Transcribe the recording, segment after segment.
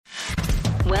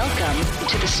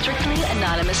to the Strictly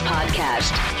Anonymous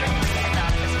podcast.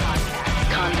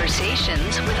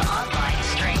 Conversations with online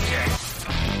strangers.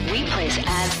 We place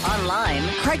ads online.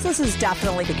 Craigslist is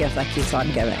definitely the gift that keeps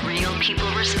on giving. Real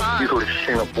people respond. You go to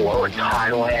Singapore or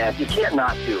Thailand. You can't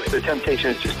not do it. The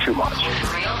temptation is just too much.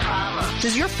 Real problems.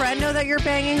 Does your friend know that you're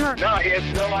banging her? No, he has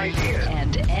no idea.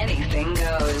 And anything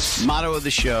goes. Motto of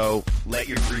the show, let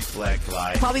your Greek flag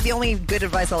fly. Probably the only good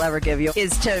advice I'll ever give you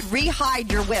is to re-hide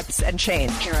your whips and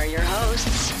chains. Here are your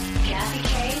hosts, Kathy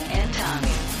Kay and Tommy.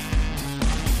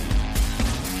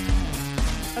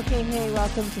 Okay, hey,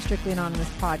 welcome to Strictly Anonymous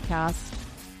podcast.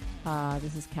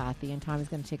 This is Kathy, and Tommy's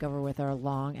going to take over with our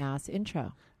long-ass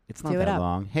intro. It's not that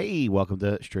long. Hey, welcome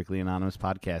to Strictly Anonymous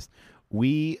podcast.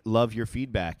 We love your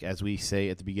feedback, as we say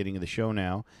at the beginning of the show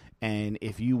now. And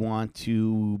if you want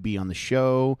to be on the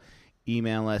show,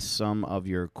 email us some of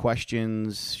your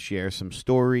questions, share some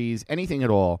stories, anything at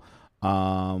all.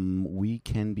 We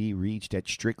can be reached at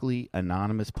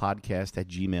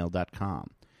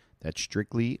strictlyanonymouspodcast@gmail.com. That's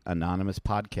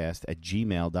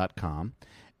strictlyanonymouspodcast@gmail.com.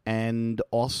 And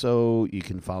also, you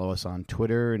can follow us on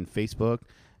Twitter and Facebook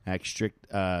at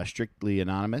Strictly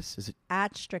Anonymous. Is it?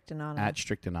 At Strict Anonymous. At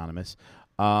Strict Anonymous.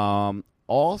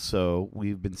 Also,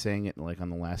 we've been saying it like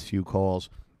on the last few calls.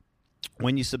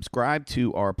 When you subscribe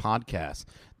to our podcast,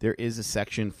 there is a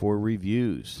section for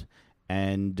reviews.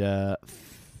 And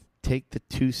take the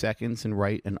 2 seconds and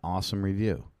write an awesome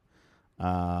review.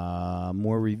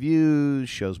 More reviews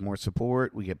shows more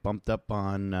support. We get bumped up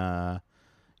on,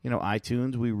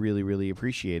 iTunes. We really, really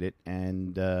appreciate it,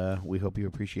 and we hope you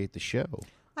appreciate the show.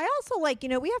 I also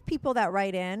we have people that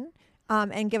write in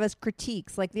and give us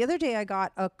critiques. Like the other day, I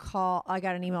got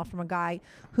an email from a guy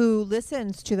who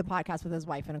listens to the podcast with his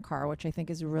wife in a car, which I think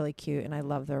is really cute, and I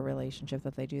love their relationship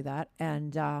that they do that.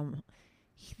 And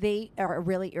they are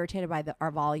really irritated by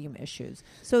our volume issues.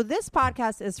 So this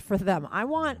podcast is for them. I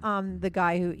want the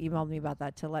guy who emailed me about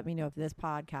that to let me know if this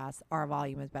podcast, our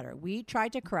volume is better. We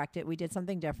tried to correct it. We did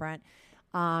something different.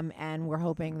 And we're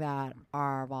hoping that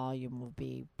our volume will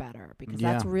be better because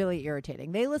that's really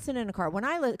irritating. They listen in a car.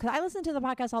 Because I listen to the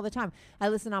podcast all the time. I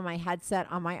listen on my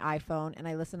headset on my iPhone and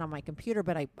I listen on my computer,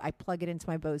 but I plug it into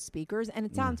my Bose speakers and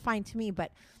it sounds fine to me,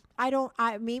 but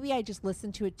maybe I just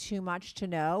listen to it too much to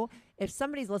know. If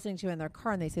somebody's listening to it in their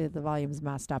car and they say that the volume's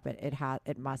messed up,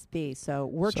 it must be. So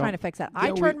we're trying to fix that. I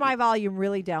turned my volume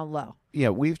really down low. Yeah,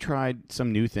 we've tried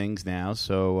some new things now.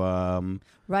 So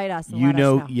write us. And let us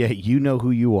know. Yeah, you know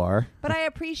who you are. But I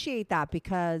appreciate that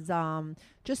because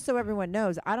just so everyone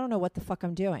knows, I don't know what the fuck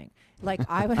I'm doing. Like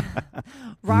Robert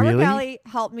Really? Kelly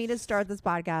helped me to start this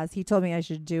podcast. He told me I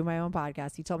should do my own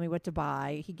podcast. He told me what to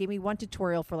buy. He gave me one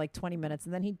tutorial for like 20 minutes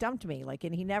and then he dumped me.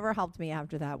 And he never helped me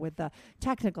after that with the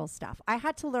technical stuff. I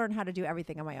had to learn how to do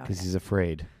everything on my own. Because he's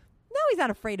afraid. No, he's not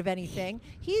afraid of anything.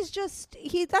 That's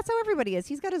how everybody is.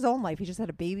 He's got his own life. He just had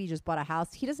a baby, just bought a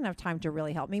house. He doesn't have time to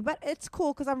really help me, but it's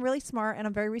cool because I'm really smart and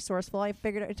I'm very resourceful. I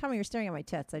figured out. Tell me, you're staring at my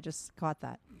tits. I just caught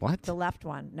that. What? The left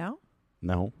one. No?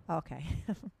 No. Okay.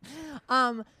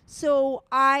 So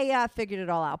I figured it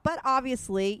all out. But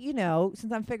obviously,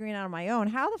 since I'm figuring it out on my own,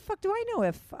 how the fuck do I know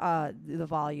if the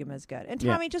volume is good? And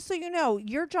Tommy, just so you know,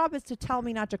 your job is to tell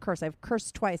me not to curse. I've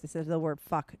cursed twice. I said the word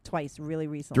fuck twice really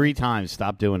recently. 3 times.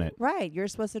 Stop doing it. Right. You're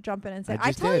supposed to jump in and say,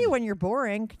 I tell did. you when you're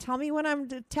boring. Tell me when I'm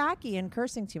tacky and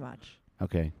cursing too much.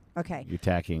 Okay. You're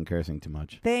tacky and cursing too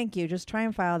much. Thank you. Just try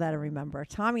and file that and remember.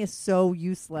 Tommy is so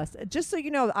useless. Just so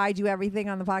you know, I do everything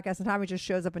on the podcast and Tommy just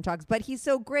shows up and talks. But he's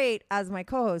so great as my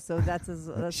co-host, so that's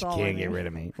all. You can't get rid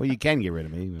of me. Well, you can get rid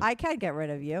of me. I can get rid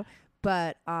of you,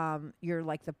 but you're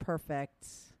like the perfect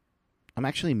I'm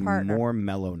actually partner. more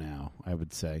mellow now, I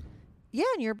would say. Yeah,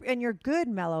 and you're good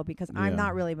mellow because I'm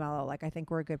not really mellow. I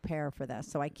think we're a good pair for this.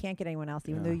 So I can't get anyone else,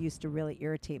 even though you used to really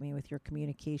irritate me with your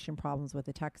communication problems with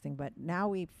the texting. But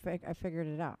now I figured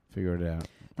it out.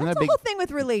 That's the whole thing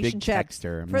with relationships.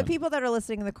 For the people that are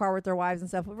listening in the car with their wives and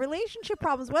stuff, relationship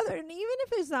problems, even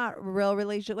if it's not a real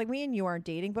relationship, like me and you aren't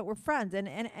dating, but we're friends, and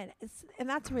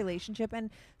that's a relationship.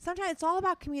 And sometimes it's all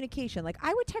about communication. Like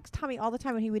I would text Tommy all the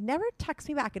time, and he would never text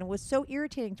me back, and it was so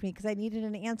irritating to me because I needed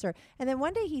an answer. And then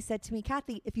one day he said to me,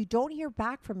 Kathy, if you don't hear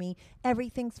back from me,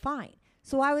 everything's fine.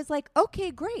 So I was like,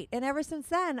 okay, great. And ever since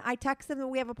then, I text him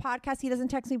and we have a podcast. He doesn't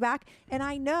text me back. And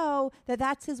I know that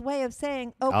that's his way of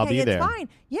saying, okay, it's fine.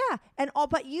 Yeah.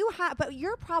 But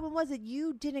your problem was that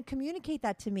you didn't communicate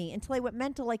that to me until I went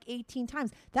mental like 18 times.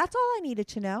 That's all I needed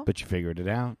to know. But you figured it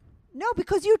out. No,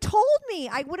 because you told me.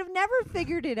 I would have never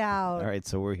figured it out. All right,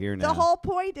 so we're here now. The whole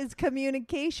point is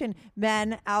communication.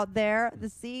 Men out there,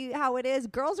 see how it is.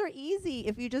 Girls are easy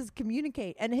if you just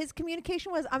communicate. And his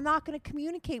communication was, I'm not going to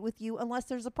communicate with you unless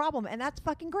there's a problem. And that's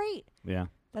fucking great. Yeah.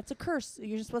 That's a curse.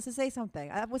 You're just supposed to say something.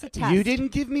 That was a test. You didn't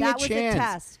give me that a chance.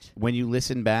 That was a test. When you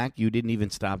listened back, you didn't even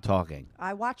stop talking.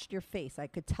 I watched your face. I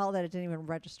could tell that it didn't even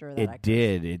register that I It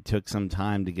did. It took some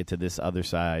time to get to this other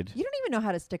side. You don't even know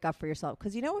how to stick up for yourself,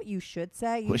 because you know what you should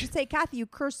say? You should say, Kathy, you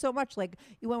curse so much. Like,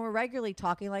 when we're regularly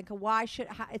talking, like, why should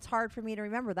it's hard for me to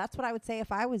remember. That's what I would say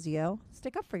if I was you.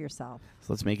 Stick up for yourself. So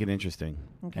let's make it interesting.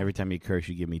 Okay. Every time you curse,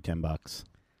 you give me $10.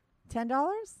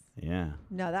 $10? Yeah.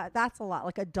 No, that's a lot.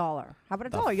 Like $1. How about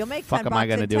The $1? You'll make fuck $10 am I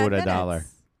gonna in do 10 with $1?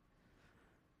 minutes.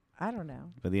 I don't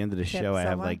know. By the end of the Tip show, I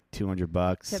have someone? like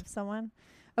 $200. Tip someone?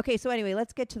 Okay, so anyway,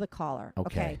 let's get to the caller.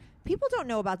 Okay. People don't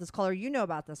know about this caller. You know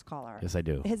about this caller. Yes, I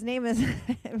do. His name is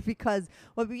because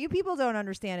what you people don't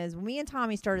understand is me and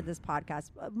Tommy started this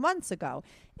podcast months ago,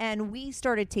 and we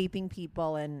started taping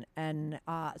people, and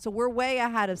so we're way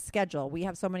ahead of schedule. We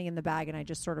have so many in the bag, and I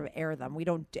just sort of air them. We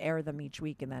don't air them each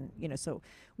week, and then so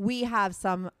we have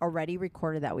some already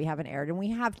recorded that we haven't aired, and we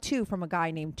have 2 from a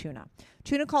guy named Tuna.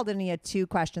 Tuna called in and he had 2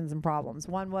 questions and problems.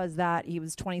 One was that he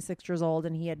was 26 years old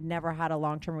and he had never had a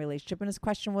long-term relationship, and his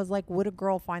question was like, would a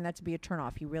girl find that to be a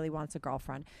turnoff? He really wants a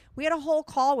girlfriend. We had a whole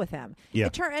call with him. Yeah.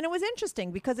 And it was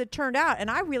interesting because it turned out,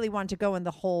 and I really wanted to go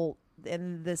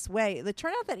in this way. It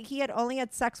turned out that he had only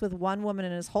had sex with one woman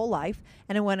in his whole life,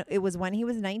 and it was when he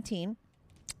was 19,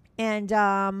 and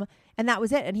that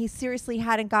was it. And he seriously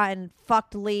hadn't gotten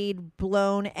fucked, laid,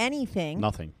 blown, anything.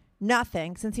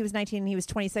 Nothing since he was 19 and he was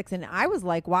 26. And I was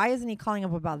like, why isn't he calling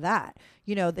up about that?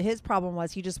 His problem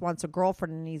was he just wants a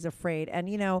girlfriend and he's afraid. And,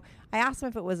 I asked him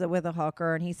if it was with a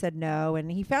hooker, and he said no.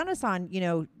 And he found us on,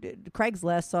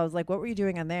 Craigslist. So I was like, what were you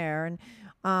doing on there?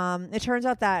 And it turns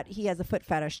out that he has a foot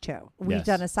fetish too. We've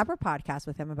done a separate podcast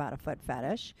with him about a foot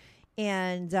fetish.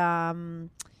 And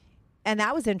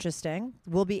that was interesting.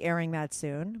 We'll be airing that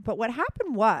soon. But what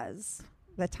happened was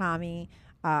that Tommy...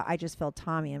 I just filled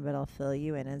Tommy in, but I'll fill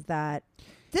you in. Is that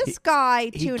this guy,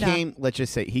 Tuna? Let's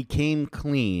just say he came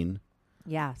clean.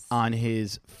 Yes. On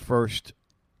his first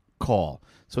call.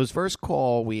 So his first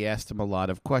call, we asked him a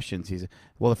lot of questions. He said,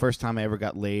 well, the first time I ever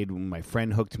got laid, when my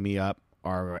friend hooked me up,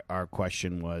 our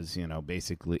question was,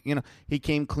 basically, he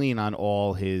came clean on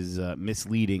all his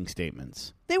misleading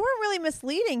statements. They weren't really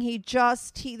misleading.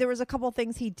 There was a couple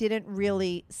things he didn't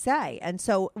really say. And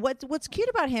so what's cute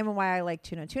about him and why I like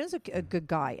Tuna. Tuna's a good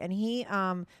guy. And he,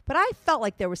 but I felt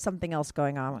like there was something else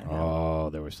going on with him. Oh,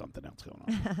 there was something else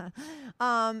going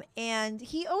on. And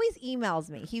he always emails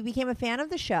me. He became a fan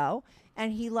of the show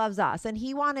and he loves us. And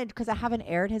he wanted, because I haven't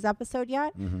aired his episode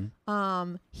yet,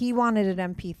 he wanted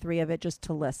an MP3 of it just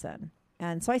to listen.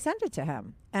 And so I sent it to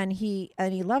him, and he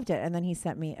loved it. And then he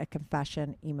sent me a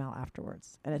confession email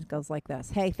afterwards, and it goes like this: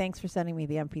 "Hey, thanks for sending me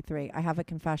the MP3. I have a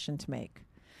confession to make."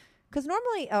 Because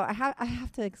normally, I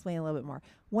have to explain a little bit more.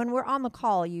 When we're on the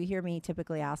call, you hear me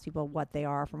typically ask people what they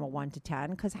are from a 1 to 10.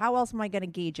 Because how else am I going to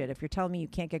gauge it? If you're telling me you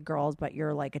can't get girls, but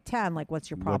you're like a 10, like what's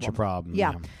your problem? What's your problem?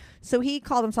 Yeah. So he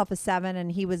called himself a 7,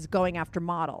 and he was going after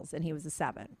models, and he was a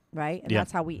 7, right? And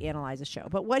that's how we analyze the show.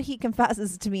 But what he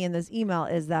confesses to me in this email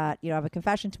is that, I have a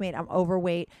confession to make. I'm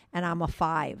overweight, and I'm a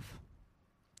 5.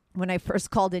 When I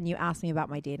first called in, you asked me about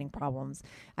my dating problems.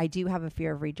 I do have a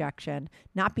fear of rejection,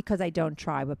 not because I don't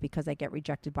try, but because I get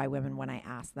rejected by women when I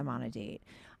ask them on a date.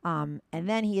 And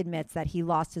then he admits that he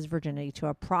lost his virginity to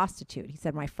a prostitute. He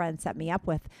said, my friend set me up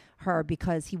with her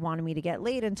because he wanted me to get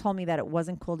laid and told me that it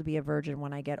wasn't cool to be a virgin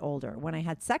when I get older. When I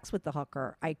had sex with the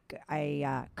hooker, I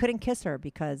couldn't kiss her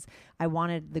because I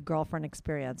wanted the girlfriend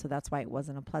experience. So that's why it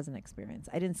wasn't a pleasant experience.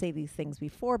 I didn't say these things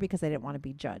before because I didn't want to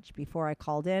be judged. Before I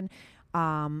called in,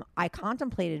 I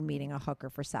contemplated meeting a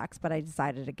hooker for sex, but I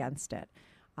decided against it.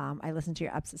 I listened to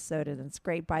your episode, and it's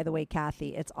great. By the way,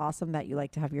 Kathy, it's awesome that you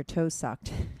like to have your toes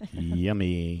sucked.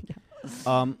 Yummy.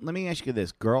 Let me ask you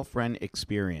this. Girlfriend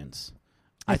experience.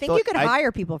 I think you could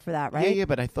hire people for that, right? Yeah,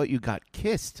 but I thought you got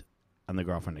kissed on the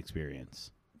girlfriend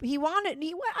experience. I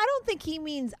don't think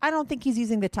he's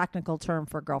using the technical term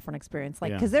for girlfriend experience.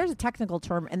 Because there's a technical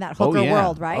term in that hooker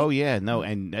world, right? Oh, yeah. No,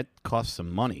 and that costs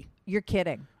some money. You're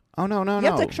kidding. Oh, no. You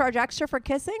have to charge extra for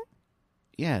kissing?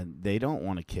 Yeah, they don't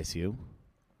want to kiss you.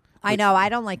 I know. I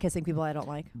don't like kissing people I don't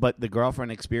like. But the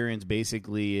girlfriend experience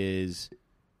basically is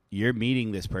you're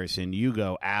meeting this person, you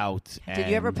go out. Did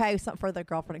you ever pay something for the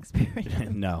girlfriend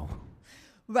experience? No.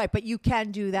 Right, but you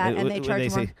can do that, and they charge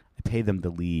more. Say, I pay them to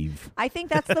leave. I think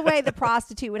that's the way the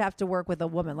prostitute would have to work with a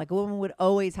woman. Like, a woman would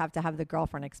always have to have the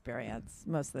girlfriend experience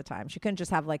most of the time. She couldn't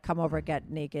just have, like, come over, get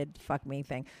naked, fuck me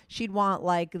thing. She'd want,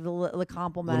 like, the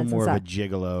compliments. A little more and of a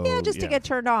gigolo. Yeah, just to get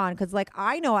turned on. Because, like,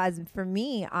 I know for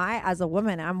me, as a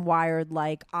woman, I'm wired,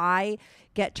 like, I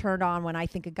get turned on when I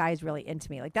think a guy is really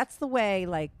into me. Like, that's the way,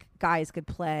 like, guys could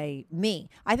play me.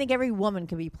 I think every woman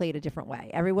can be played a different way.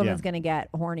 Every woman's going to get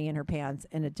horny in her pants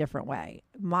in a different way.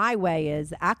 My way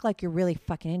is act like you're really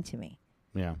fucking into me.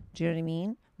 Yeah. Do you know what I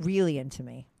mean? Really into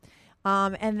me.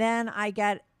 And then I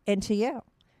get into you.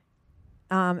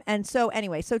 And so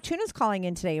anyway, so Tuna's calling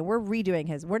in today and we're redoing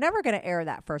his. We're never going to air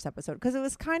that first episode because it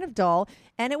was kind of dull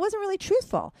and it wasn't really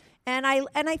truthful. And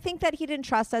I think that he didn't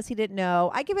trust us. He didn't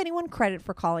know. I give anyone credit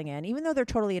for calling in, even though they're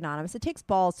totally anonymous. It takes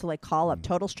balls to like call up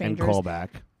total strangers And call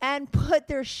back. and put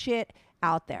their shit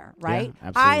out there, right?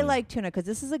 Yeah, I absolutely. like Tuna because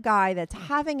this is a guy that's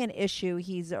having an issue.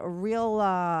 He's a real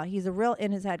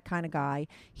in his head kind of guy.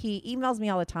 He emails me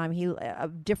all the time. He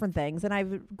different things, and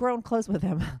I've grown close with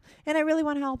him, and I really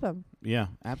want to help him. Yeah,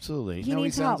 absolutely. He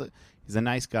needs help. He's a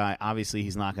nice guy. Obviously,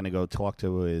 he's not going to go talk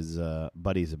to his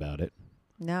buddies about it.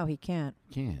 No, he can't.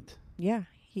 Can't. Yeah.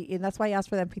 And that's why he asked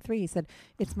for the MP3. He said,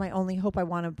 it's my only hope. I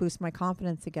want to boost my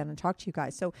confidence again and talk to you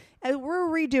guys. So we're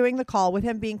redoing the call with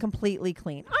him being completely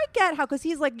clean. I get how, because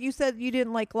he's like, you said you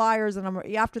didn't like liars. And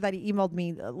after that, he emailed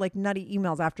me like nutty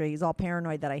emails after. He's all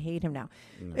paranoid that I hate him now.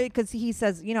 Because he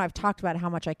says, I've talked about how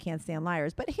much I can't stand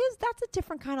liars. But that's a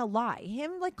different kind of lie.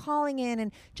 Him like calling in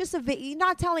and just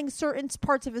not telling certain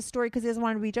parts of his story because he doesn't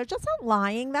want to be judged. That's not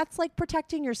lying. That's like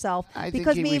protecting yourself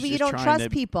because maybe you don't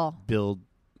trust people. Build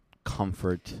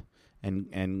comfort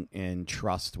and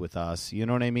trust with us. You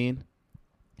know what I mean?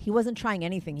 He wasn't trying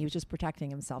anything. He was just protecting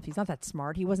himself. He's not that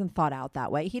smart. He wasn't thought out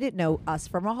that way. He didn't know us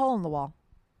from a hole in the wall.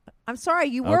 I'm sorry.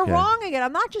 You were Okay. wrong again.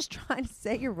 I'm not just trying to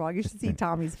say you're wrong. You should see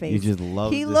Tommy's face. You just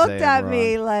love He to looked say at I'm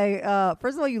me wrong. like,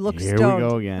 first of all, you look Here stoned. we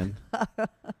go again.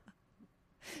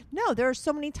 No, there are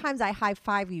so many times I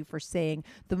high-five you for saying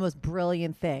the most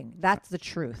brilliant thing. That's the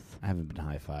truth. I haven't been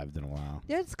high-fived in a while.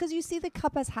 It's because you see the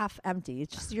cup as half empty.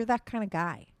 It's just you're that kind of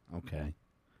guy. Okay.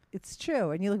 It's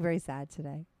true. And you look very sad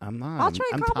today. I'm not. I'll try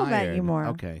and I'm compliment tired. you more.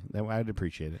 Okay. I'd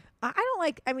appreciate it. I don't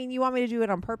like, you want me to do it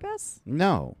on purpose?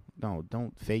 No,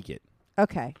 don't fake it.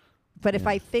 Okay. But if Yeah.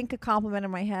 I think a compliment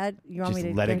in my head, you want Just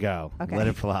me to let it go. Okay. Let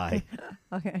it fly.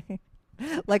 Okay.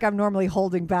 Like I'm normally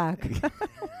holding back.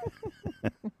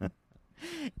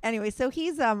 Anyway, so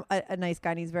he's a nice guy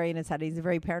and he's very in his head. He's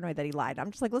very paranoid that he lied. I'm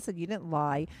just like, listen, you didn't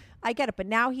lie. I get it. But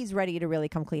now he's ready to really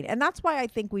come clean. And that's why I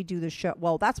think we do the show.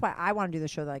 Well, that's why I want to do the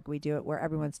show like we do it where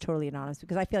everyone's totally anonymous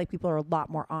because I feel like people are a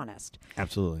lot more honest.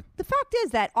 Absolutely. The fact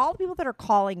is that all the people that are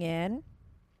calling in,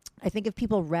 I think if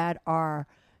people read our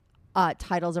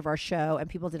titles of our show and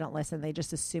people didn't listen, they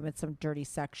just assume it's some dirty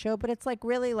sex show. But it's like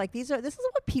really like this is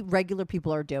what regular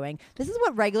people are doing. This is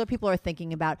what regular people are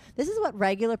thinking about. This is what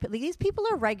these people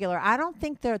are regular. I don't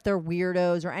think they're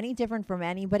weirdos or any different from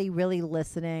anybody really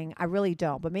listening. I really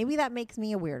don't. But maybe that makes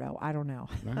me a weirdo. I don't know.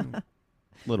 A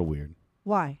little weird.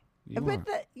 Why? You But are.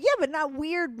 but not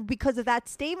weird because of that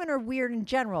statement or weird in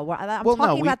general. I'm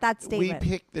talking about that statement. We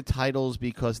pick the titles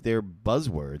because they're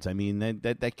buzzwords. I mean,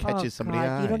 that catches somebody's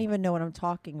eye. You don't even know what I'm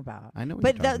talking about. I know what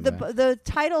but you're talking about. the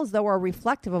titles, though, are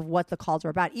reflective of what the calls are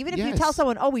about. Even if you tell Yes.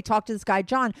 someone, oh, we talked to this guy,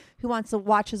 John, who wants to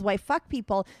watch his wife fuck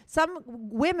people, some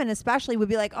women especially would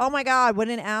be like, oh, my God, what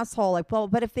an asshole. Like, well,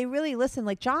 but if they really listen,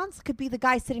 like John's could be the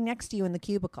guy sitting next to you in the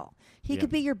cubicle. He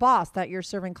could be your boss that you're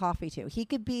serving coffee to. He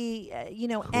could be,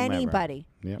 anybody.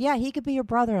 Yep. Yeah, he could be your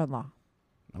brother-in-law.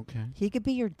 Okay. He could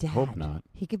be your dad. Hope not.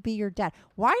 He could be your dad.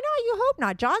 Why not? You hope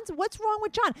not. What's wrong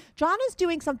with John? John is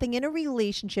doing something in a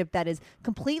relationship that is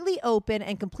completely open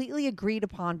and completely agreed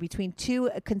upon between two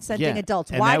consenting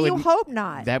adults. and Why that do you would- hope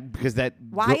not?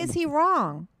 Why is he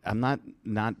wrong? I'm not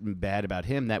bad about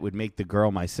him. That would make the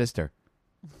girl my sister.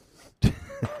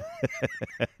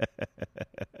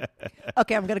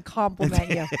 Okay, I'm going to compliment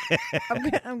you.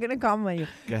 I'm going to compliment you.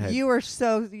 Go ahead.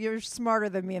 You're smarter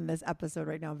than me in this episode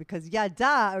right now because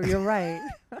you're right.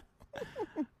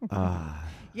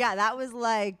 Yeah, that was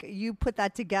like you put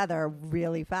that together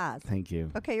really fast. Thank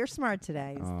you. Okay, you're smart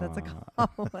today. That's a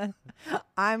compliment.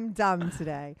 I'm dumb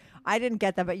today. I didn't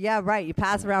get that, but yeah, right. You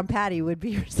pass around Patty would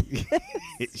be your sister.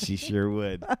 She sure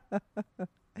would.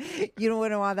 You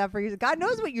wouldn't want that for you. God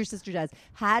knows what your sister does.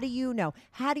 How do you know?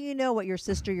 How do you know what your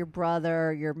sister, your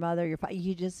brother, your mother, your father?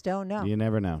 You just don't know. You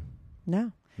never know.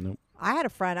 No. Nope. I had a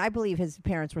friend, I believe his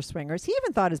parents were swingers. He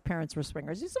even thought his parents were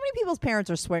swingers. So many people's parents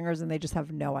are swingers and they just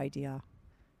have no idea.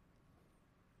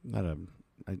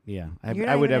 Yeah. You're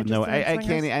I not would even have no.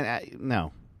 interested in I can't.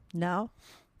 No. No?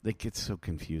 It gets so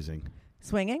confusing.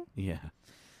 Swinging? Yeah.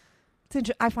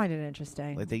 I find it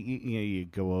interesting. Like you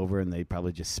go over and they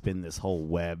probably just spin this whole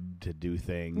web to do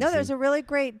things. No, there's a really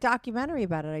great documentary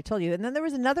about it, I told you. And then there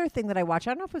was another thing that I watched.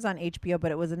 I don't know if it was on HBO, but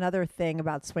it was another thing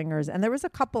about swingers. And there was a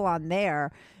couple on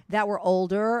there that were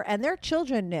older and their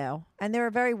children knew. And they were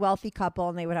a very wealthy couple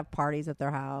and they would have parties at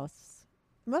their house.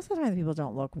 Most of the time, people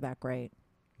don't look that great.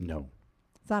 No.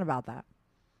 It's not about that.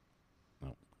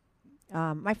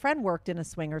 No. My friend worked in a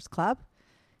swingers club.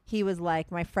 He was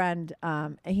like my friend,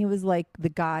 and he was like the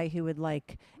guy who would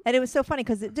like, and it was so funny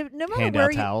because no matter Hand where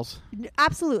out towels.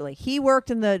 absolutely, he worked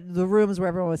in the rooms where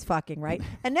everyone was fucking, right?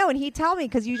 And he'd tell me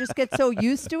because you just get so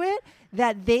used to it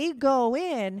that they go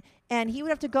in, and he would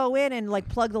have to go in and like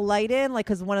plug the light in, like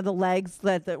because one of the legs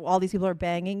that all these people are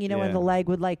banging, and Yeah. the leg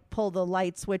would like pull the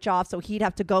light switch off, so he'd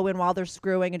have to go in while they're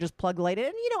screwing and just plug the light in.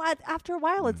 And after a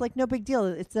while, it's like no big deal.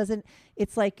 It doesn't.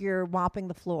 It's like you're mopping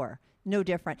the floor. No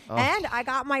different. Oh. And I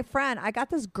got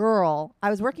this girl. I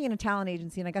was working in a talent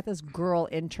agency, and I got this girl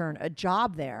intern a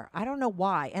job there. I don't know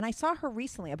why. And I saw her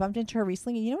recently. I bumped into her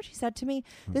recently. And you know what she said to me?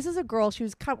 This is a girl. She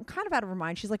was kind of out of her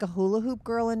mind. She's like a hula hoop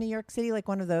girl in New York City, like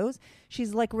one of those.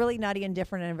 She's like really nutty and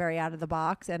different and very out of the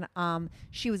box. And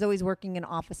she was always working in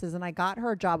offices. And I got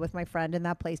her a job with my friend in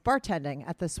that place, bartending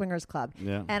at the Swingers Club.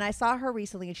 Yeah. And I saw her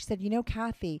recently, and she said,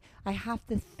 Kathy, I have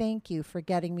to thank you for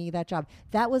getting me that job.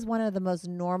 That was one of the most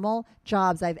normal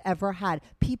jobs I've ever had.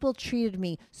 People treated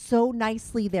me so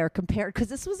nicely there compared, because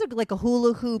this was like a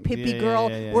hula hoop hippie girl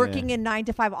working in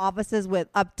 9-to-5 offices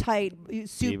with uptight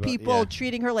suit people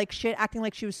treating her like shit, acting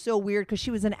like she was so weird because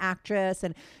she was an actress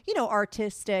and,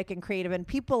 artistic and creative, and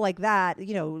people like that,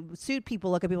 suit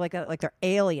people look at people like they're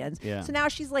aliens. Yeah. So now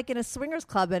she's like in a swingers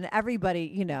club, and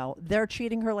everybody, they're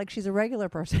treating her like she's a regular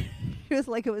person. She was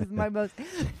like, it was my most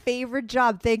favorite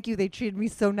job. Thank you. They treated me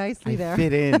so nicely there.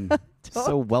 Fit in.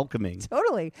 So welcoming.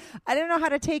 Totally. I didn't know how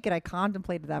to take it. I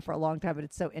contemplated that for a long time, but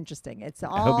it's so interesting. It's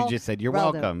all I hope you just said, you're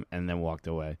relative. welcome, and then walked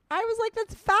away. I was like,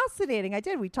 that's fascinating. I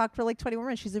did. We talked for like 21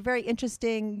 minutes. She's a very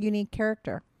interesting, unique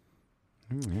character.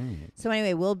 All right. So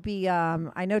anyway, we'll be,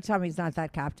 I know Tommy's not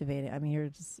that captivating. I mean, you're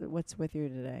just, what's with you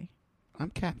today? I'm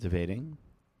captivating.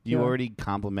 You Yeah. already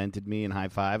complimented me in high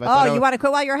five. Oh, you want to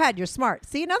quit while you're ahead. You're smart.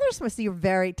 See, another smart. See,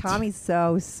 Tommy's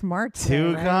so smart today,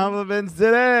 two right? compliments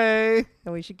today.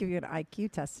 So we should give you an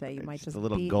IQ test today. You might just a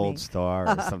little beat gold me. star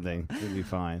or something. You'll be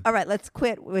fine. All right, let's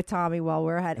quit with Tommy while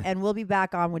we're ahead, and we'll be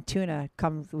back on when Tuna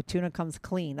comes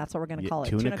clean. That's what we're going to call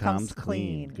it. Tuna comes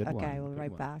clean. Good okay, one. we'll be Good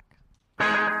right one. back.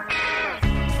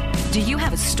 Do you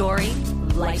have a story,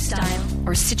 lifestyle,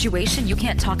 or situation you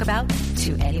can't talk about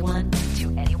to anyone?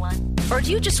 Or do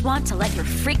you just want to let your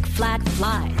freak flag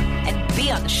fly and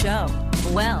be on the show?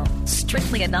 Well,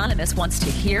 Strictly Anonymous wants to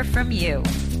hear from you.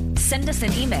 Send us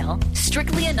an email,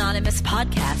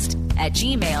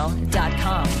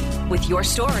 strictlyanonymouspodcast@gmail.com, with your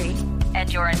story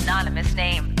and your anonymous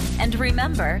name. And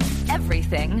remember,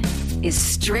 everything is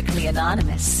strictly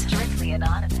anonymous. Strictly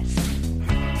anonymous.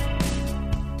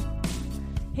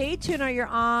 Hey, Tuna, you're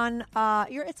on.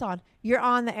 It's on. You're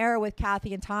on the air with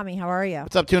Kathy and Tommy. How are you?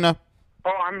 What's up, Tuna?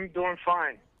 Oh, I'm doing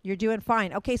fine. You're doing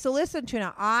fine. Okay, so listen,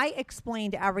 Tuna. I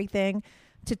explained everything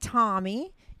to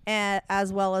Tommy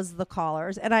as well as the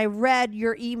callers, and I read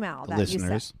your email that you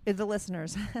sent. The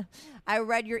listeners. I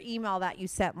read your email that you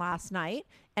sent last night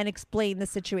and explained the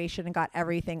situation and got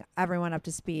everyone up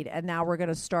to speed. And now we're going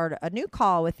to start a new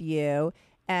call with you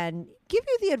and give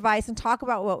you the advice and talk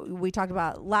about what we talked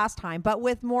about last time, but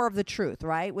with more of the truth,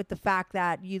 right? With the fact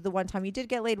that the one time you did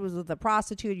get laid was with a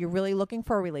prostitute. You're really looking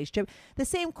for a relationship. The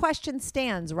same question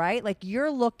stands, right? Like,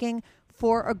 you're looking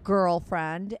for a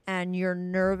girlfriend and you're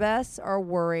nervous or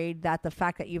worried that the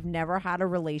fact that you've never had a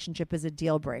relationship is a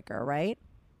deal breaker, right?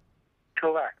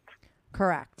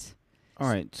 Correct. All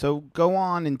right. So go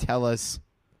on and tell us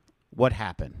what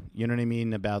happened. You know what I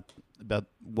mean about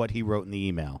what he wrote in the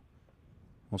email.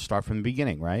 We'll start from the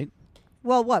beginning, right?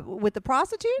 Well, what, with the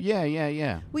prostitute? Yeah.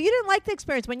 Well, you didn't like the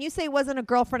experience. When you say it wasn't a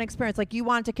girlfriend experience, like you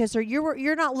wanted to kiss her,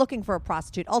 you're not looking for a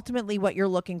prostitute. Ultimately, what you're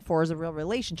looking for is a real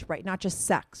relationship, right? Not just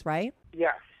sex, right?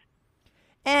 Yes.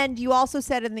 And you also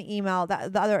said in the email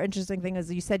that the other interesting thing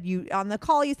is you said on the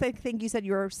call you think you said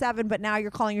you were 7, but now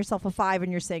you're calling yourself a 5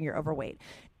 and you're saying you're overweight.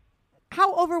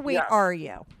 How overweight Yes. are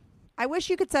you? I wish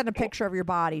you could send a picture of your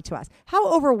body to us.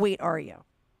 How overweight are you?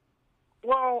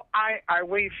 Well, I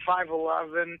weigh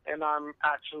 5'11", and I'm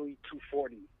actually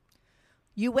 240.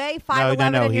 You weigh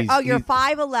 5'11", No, and you're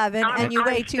 5'11", and you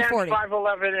weigh I stand 240.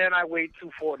 5'11", and I weigh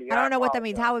 240. I don't know what that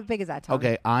means. How big is that, Tom?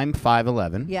 Okay, I'm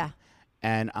 5'11". Yeah.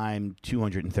 And I'm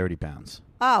 230 pounds.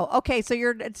 Oh, okay. So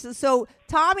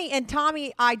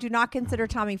Tommy, I do not consider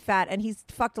Tommy fat, and he's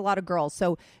fucked a lot of girls.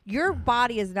 So your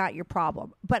body is not your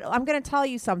problem. But I'm going to tell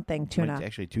you something, Tuna. It's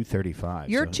actually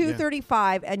 235. You're so,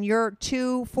 235, and you're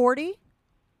 240.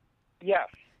 Yes.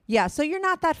 Yeah. So you're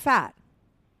not that fat.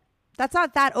 That's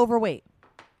not that overweight.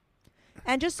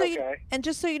 And just so you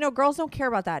know, girls don't care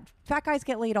about that. Fat guys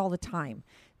get laid all the time.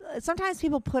 Sometimes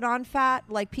people put on fat,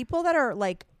 like people that are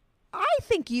like I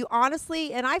think you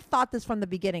honestly, and I've thought this from the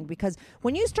beginning, because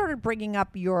when you started bringing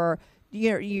up your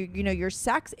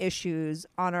sex issues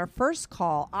on our first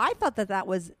call, I thought that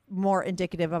was more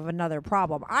indicative of another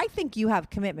problem. I think you have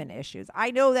commitment issues.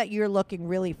 I know that you're looking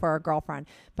really for a girlfriend,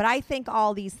 but I think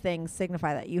all these things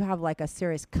signify that you have like a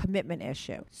serious commitment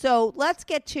issue. So let's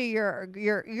get to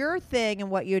your thing,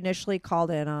 and what you initially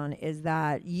called in on is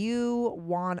that you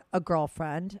want a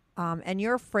girlfriend, and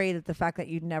you're afraid that the fact that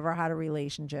you've never had a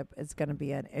relationship is going to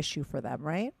be an issue for them,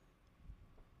 right?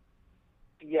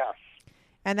 Yes.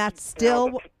 And that's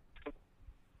still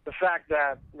the fact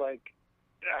that,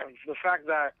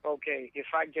 okay, if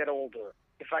I get older,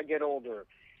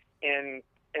 and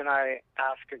I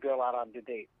ask a girl out on the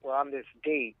date, we're on this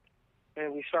date,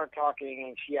 and we start talking,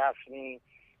 and she asks me,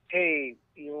 hey,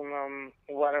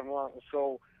 whatever,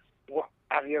 so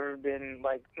have you ever been,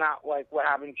 not like what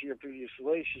happened to your previous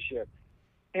relationship?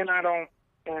 And I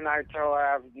tell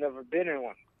her I've never been in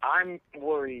one. I'm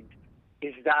worried.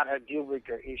 Is that a deal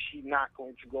breaker? Is she not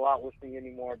going to go out with me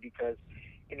anymore? Because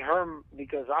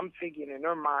I'm thinking in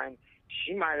her mind,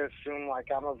 she might assume like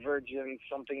I'm a virgin,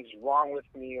 something's wrong with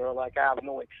me, or like I have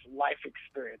no life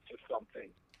experience or something.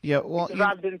 Yeah, well, because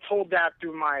I've been told that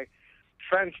through my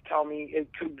friends. Tell me it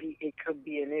could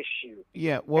be an issue.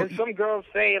 Yeah, well, and some girls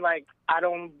say like I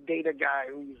don't date a guy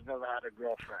who's never had a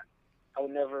girlfriend. I would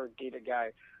never date a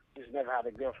guy who's never had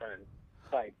a girlfriend.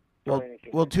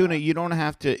 Well, Tuna, you don't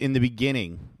have to, in the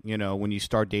beginning, when you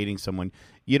start dating someone,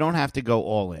 you don't have to go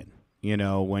all in,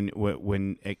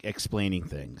 when explaining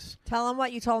things. Tell them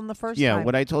what you told them the first time. Yeah,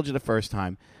 what I told you the first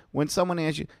time. When someone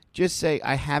asks you, just say,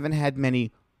 I haven't had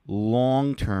many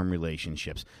long-term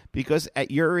relationships. Because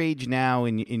at your age now,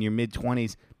 in your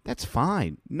mid-20s, that's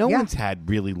fine. No one's had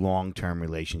really long-term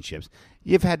relationships.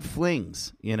 You've had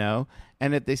flings, And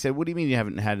if they said, what do you mean you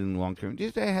haven't had any long-term?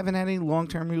 Just I haven't had any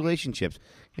long-term relationships.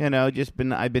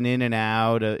 I've been in and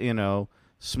out,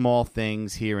 small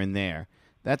things here and there.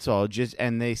 That's all.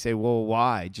 And they say, well,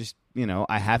 why? Just,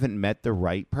 I haven't met the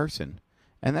right person.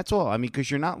 And that's all. I mean,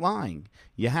 because you're not lying.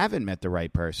 You haven't met the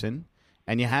right person,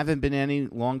 and you haven't been in any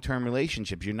long-term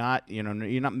relationships. You're not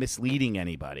misleading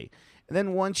anybody. And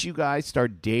then once you guys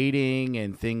start dating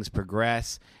and things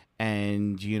progress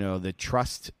and, the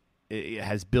trust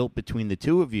has built between the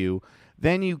two of you,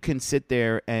 then you can sit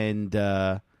there and,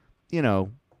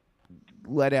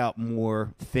 let out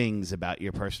more things about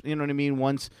your person. You know what I mean?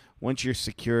 Once you're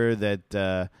secure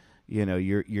that,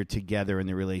 you're together in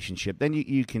the relationship, then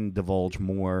you can divulge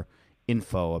more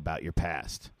info about your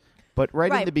past. But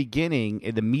right in the beginning,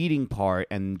 in the meeting part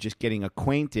and just getting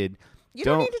acquainted, you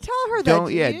don't need to tell her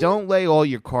that. Don't lay all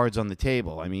your cards on the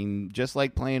table. I mean, just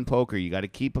like playing poker, you got to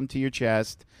keep them to your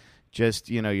chest. Just,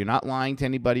 you're not lying to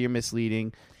anybody. You're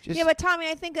misleading. But Tommy,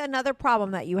 I think another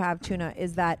problem that you have, Tuna,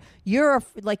 is that you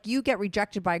get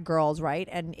rejected by girls, right?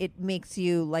 And it makes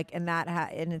you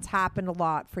and it's happened a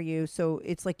lot for you. So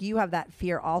it's like you have that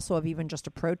fear also of even just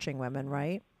approaching women,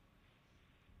 right?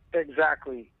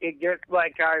 Exactly. It gets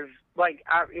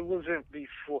it wasn't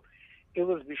before. It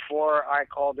was before I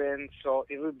called in, so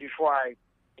it was before I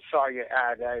saw your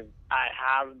ad. I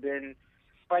have been,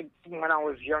 when I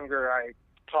was younger, I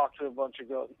talked to a bunch of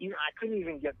girls. I couldn't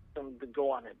even get them to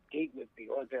go on a date with me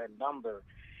or their number.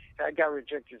 I got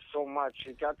rejected so much.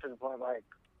 It got to the point,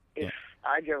 if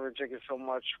I get rejected so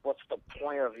much, what's the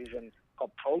point of even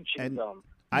approaching them?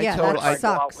 I that go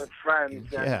out with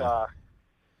friends and,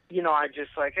 Yeah. I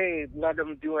just hey, let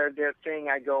them do their thing.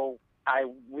 I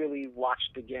really watch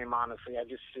the game, honestly. I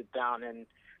just sit down and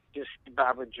just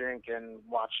grab a drink and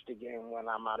watch the game when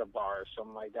I'm at a bar or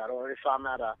something like that. Or if I'm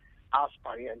at a house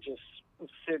party, I just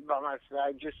sit by myself.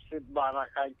 I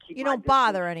keep you don't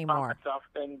bother anymore. Myself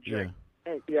and drink.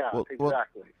 Yeah,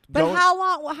 exactly. But how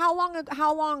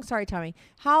long, sorry, Tommy,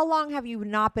 how long have you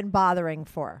not been bothering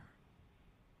for?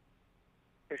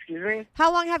 Excuse me?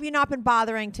 How long have you not been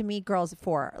bothering to meet girls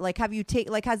for?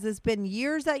 Has this been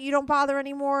years that you don't bother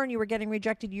anymore and you were getting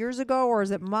rejected years ago, or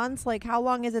is it months? How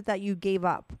long is it that you gave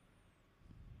up?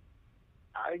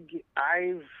 I've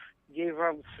gave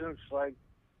up since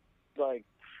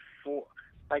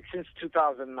since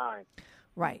 2009.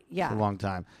 Right. Yeah. It's a long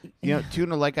time.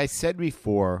 Tuna, like I said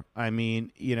before, I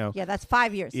mean, Yeah, that's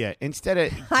 5 years. Yeah. Instead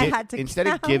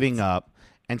of giving up,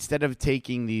 instead of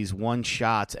taking these one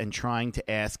shots and trying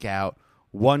to ask out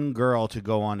one girl to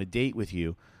go on a date with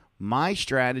you, my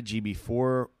strategy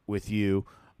before with you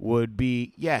would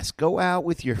be, yes, go out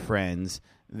with your friends,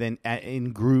 then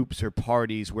in groups or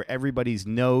parties where everybody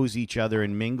knows each other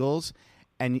and mingles,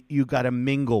 and you got to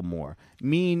mingle more.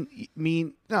 No,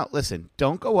 listen,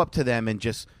 don't go up to them and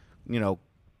just,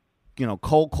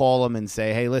 cold call them and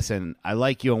say, hey, listen, I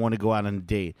like you, I want to go out on a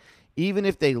date. even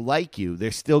if they like you,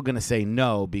 they're still going to say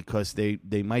no because they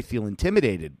might feel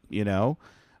intimidated, you know?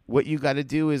 What you got to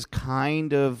do is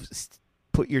kind of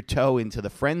put your toe into the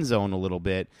friend zone a little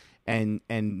bit and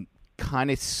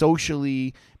kind of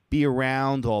socially be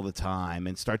around all the time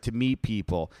and start to meet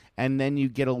people. And then you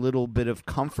get a little bit of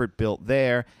comfort built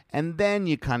there. And then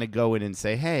you kind of go in and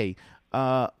say, hey,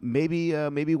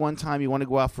 maybe one time you want to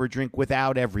go out for a drink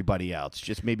without everybody else,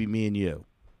 just maybe me and you.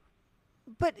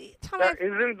 But Tommy,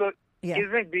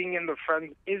 isn't being in the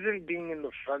friend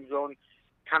zone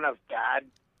kind of bad?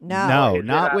 No,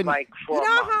 not when. Like you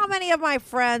know how many of my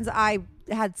friends I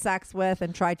had sex with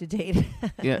and tried to date?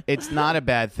 Yeah, it's not a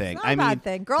bad thing. It's not a bad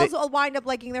thing. Girls will wind up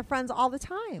liking their friends all the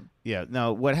time. Yeah,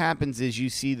 no, what happens is you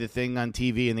see the thing on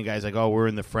TV and the guy's like, oh, we're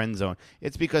in the friend zone.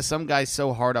 It's because some guy's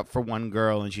so hard up for one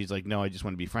girl and she's like, no, I just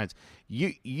want to be friends.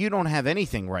 You don't have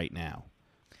anything right now.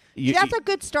 That's a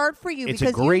good start for you. It's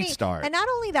because a great start. And not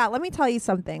only that, let me tell you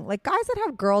something. Like, guys that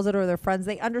have girls that are their friends,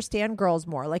 they understand girls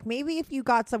more. Like, maybe if you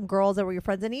got some girls that were your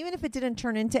friends, and even if it didn't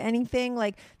turn into anything,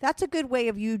 like, that's a good way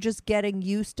of you just getting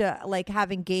used to, like,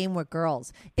 having game with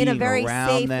girls in a very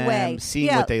safe way.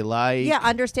 Seeing what they like. Yeah,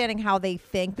 understanding how they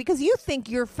think. Because you think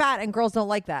you're fat and girls don't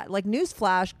like that. Like,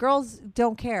 newsflash, girls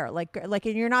don't care. Like,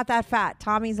 and you're not that fat.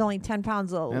 Tommy's only 10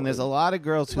 pounds old. And there's a lot of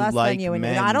girls who less like than you.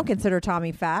 men. And I don't consider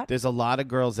Tommy fat. There's a lot of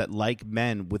girls that like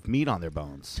men with meat on their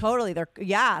bones. Totally.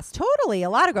 Totally. A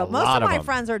lot of girls. Most of my them.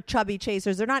 friends are chubby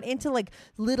chasers. They're not into like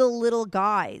little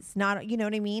guys. Not, you know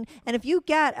what I mean? And if you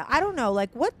get, I don't know,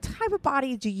 like what type of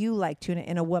body do you like to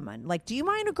in a woman? Like, do you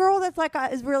mind a girl that's like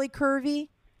is really curvy?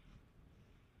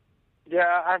 Yeah,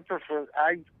 I prefer.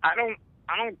 I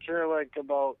don't care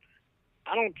about.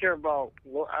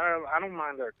 I don't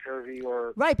mind they're curvy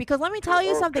or right. Because let me tell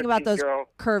you something about those girl.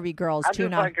 curvy girls, I Tuna.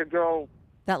 just like a girl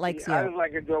that likes you. I just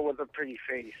like a girl with a pretty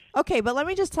face. Okay, but let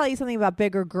me just tell you something about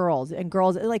bigger girls and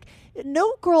girls. Like,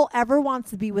 no girl ever wants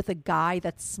to be with a guy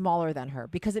that's smaller than her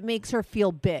because it makes her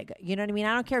feel big. You know what I mean?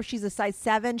 I don't care if she's a size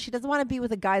 7. She doesn't want to be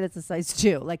with a guy that's a size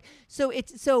 2. Like, so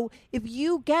if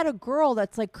you get a girl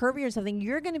that's like curvy or something,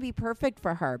 you're going to be perfect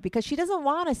for her because she doesn't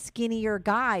want a skinnier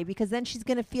guy because then she's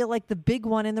going to feel like the big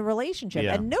one in the relationship.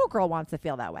 Yeah. And no girl wants to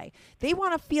feel that way. They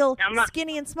want to feel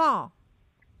skinny and small.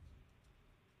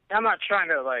 I'm not trying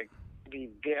to like be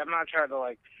big. I'm not trying to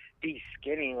like be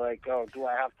skinny. Like, oh, do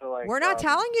I have to like? We're not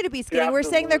telling you to be skinny. We're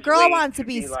saying the girl wants to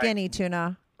be skinny,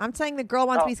 Tuna. I'm saying the girl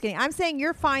wants to be skinny. I'm saying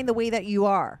you're fine the way that you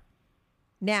are.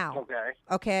 Now,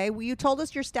 okay. Well, you told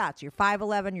us your stats. You're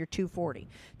 5'11", you're 240.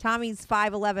 Tommy's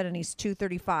 5'11" and he's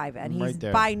 235, and he's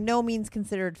by no means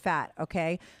considered fat.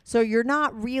 Okay, so you're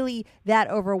not really that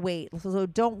overweight. So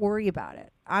don't worry about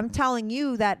it. I'm telling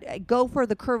you that go for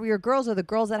the curvier girls or the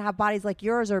girls that have bodies like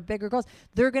yours or bigger girls.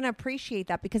 They're going to appreciate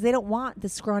that because they don't want the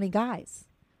scrawny guys.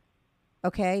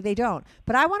 Okay, they don't.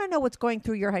 But I want to know what's going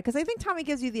through your head because I think Tommy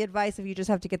gives you the advice of you just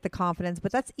have to get the confidence,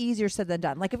 but that's easier said than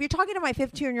done. Like if you're talking to my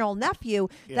 15-year-old nephew,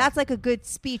 that's like a good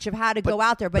speech of how to go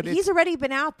out there. But he's already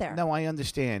been out there. No, I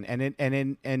understand,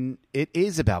 and it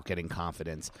is about getting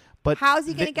confidence. But how's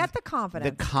he going to get the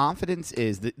confidence? The confidence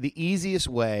is the easiest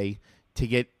way to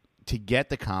get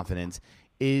the confidence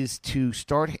is to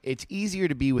start. It's easier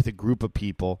to be with a group of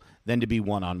people than to be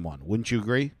one-on-one. Wouldn't you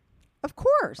agree? Of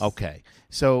course. Okay.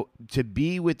 So to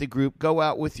be with the group, go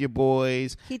out with your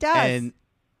boys. He does. And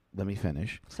let me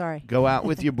finish. Sorry. Go out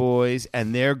with your boys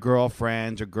and their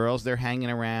girlfriends or girls they're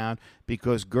hanging around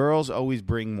because girls always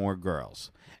bring more girls.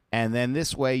 And then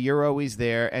this way you're always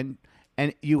there and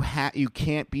you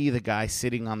can't be the guy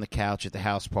sitting on the couch at the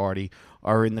house party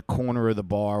or in the corner of the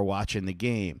bar watching the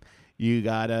game. You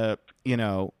got to,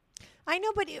 I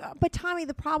know, but Tommy,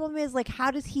 the problem is like,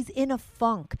 he's in a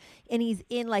funk and he's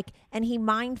in like, and he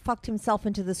mind fucked himself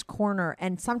into this corner.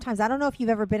 And sometimes I don't know if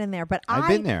you've ever been in there, but I've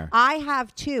been there. I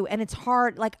have too. And it's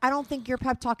hard. Like, I don't think your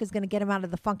pep talk is going to get him out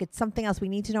of the funk. It's something else. We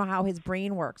need to know how his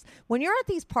brain works. When you're at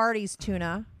these parties,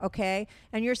 Tuna, okay,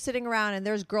 and you're sitting around and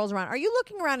there's girls around, are you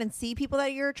looking around and see people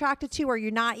that you're attracted to, or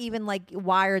you're not even like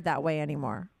wired that way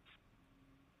anymore?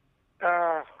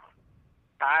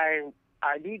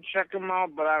 I do check them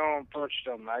out, but I don't approach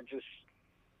them.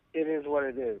 It is what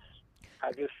it is.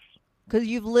 Because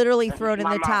you've literally thrown in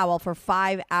the towel for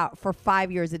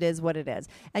 5 years. It is what it is.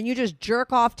 And you just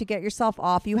jerk off to get yourself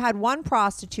off. You had one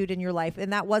prostitute in your life,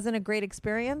 and that wasn't a great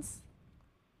experience?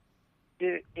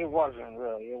 It wasn't,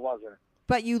 really. It wasn't.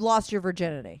 But you lost your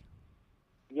virginity.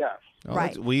 Yes. Oh,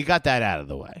 right. Well, you got that out of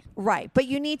the way. Right. But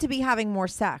you need to be having more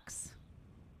sex.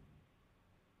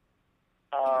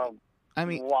 I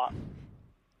mean, what?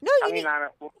 No,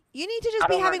 You need to just I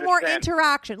be don't having more understand.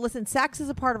 interaction. Listen, sex is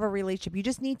a part of a relationship. You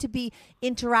just need to be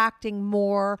interacting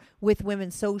more with women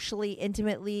socially,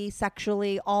 intimately,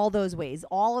 sexually, all those ways.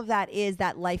 All of that is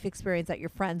that life experience that your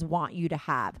friends want you to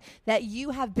have, that you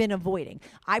have been avoiding.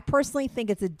 I personally think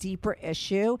it's a deeper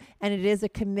issue, and it is a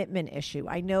commitment issue.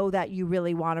 I know that you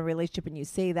really want a relationship and you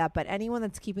say that, but anyone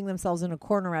that's keeping themselves in a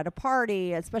corner at a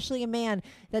party, especially a man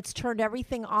that's turned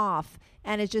everything off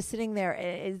and is just sitting there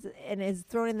is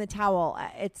thrown in the towel.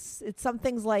 It's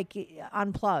something's like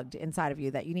unplugged inside of you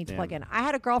that you need to plug in. I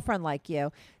had a girlfriend like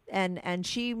you, and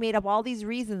she made up all these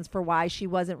reasons for why she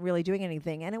wasn't really doing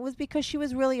anything, and it was because she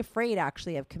was really afraid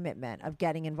actually of commitment, of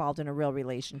getting involved in a real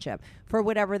relationship for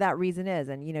whatever that reason is.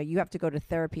 And you have to go to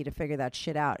therapy to figure that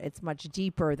shit out. It's much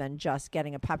deeper than just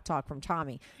getting a pep talk from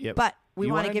Tommy. Yep. But we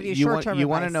want to give you short-term You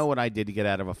want to advice. know what I did to get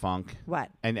out of a funk? What?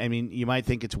 And I mean, you might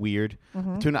think it's weird.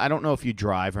 Tuna, I don't know if you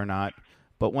drive or not,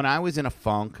 but when I was in a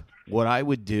funk, what I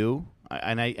would do,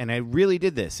 and I really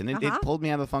did this, and it pulled me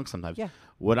out of the funk sometimes. Yeah.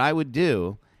 What I would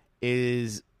do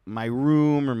is my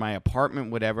room or my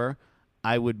apartment, whatever,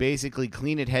 I would basically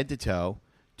clean it head to toe,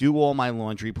 do all my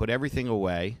laundry, put everything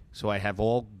away, so I have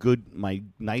all my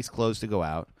nice clothes to go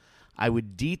out. I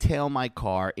would detail my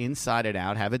car inside and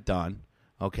out, have it done.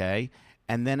 Okay,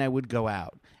 and then I would go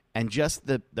out, and just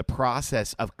the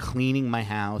process of cleaning my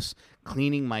house,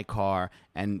 cleaning my car,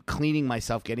 and cleaning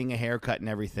myself, getting a haircut and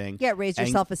everything. Yeah, raise your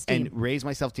self-esteem. And raise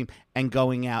my self-esteem, and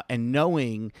going out and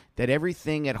knowing that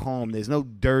everything at home, there's no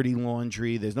dirty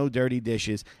laundry, there's no dirty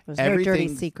dishes. There's no dirty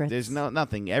secrets. There's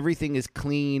nothing. Everything is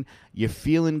clean. You're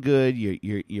feeling good.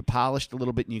 You're polished a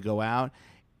little bit, and you go out.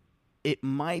 It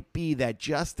might be that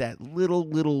just that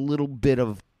little bit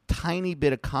of tiny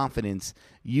bit of confidence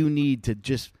you need to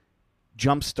just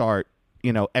jumpstart,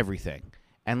 everything.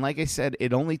 And like I said,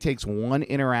 it only takes one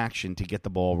interaction to get the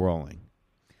ball rolling.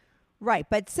 Right.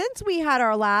 But since we had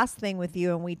our last thing with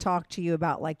you and we talked to you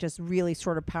about like just really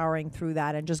sort of powering through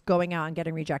that and just going out and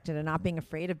getting rejected and not being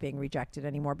afraid of being rejected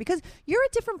anymore, because you're a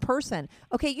different person.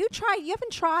 Okay. You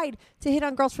haven't tried to hit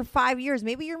on girls for 5 years.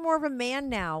 Maybe you're more of a man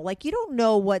now. Like you don't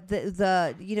know what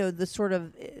the sort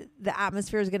of the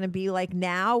atmosphere is going to be like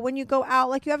now when you go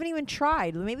out. Like you haven't even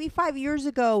tried. Maybe 5 years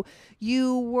ago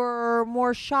you were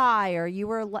more shy or you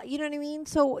were, you know what I mean?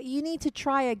 So you need to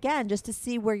try again just to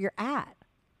see where you're at.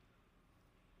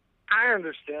 I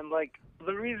understand. Like,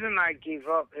 the reason I gave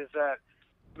up is that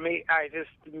I just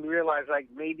realized, like,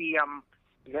 maybe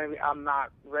I'm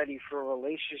not ready for a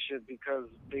relationship because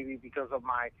of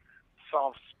my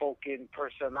soft-spoken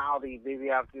personality.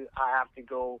 Maybe I have to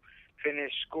go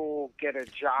finish school, get a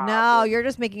job. No, you're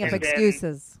just making up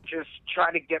excuses. Just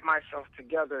try to get myself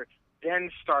together, then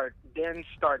start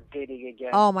dating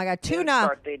again. Oh my God, Tuna!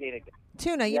 Start dating again.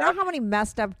 Tuna, you know how many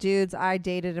messed up dudes I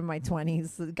dated in my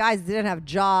 20s? The guys that didn't have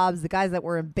jobs, the guys that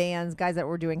were in bands, guys that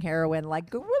were doing heroin.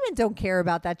 Like, women don't care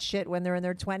about that shit when they're in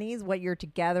their 20s, what you're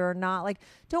together or not. Like,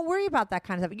 don't worry about that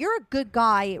kind of stuff. You're a good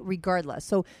guy regardless.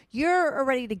 So you're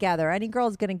already together. Any girl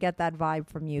is going to get that vibe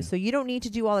from you. So you don't need to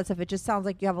do all that stuff. It just sounds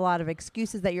like you have a lot of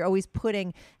excuses that you're always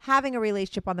putting having a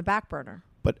relationship on the back burner.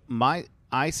 But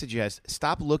I suggest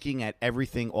stop looking at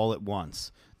everything all at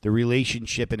once, the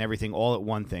relationship and everything all at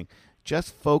one thing.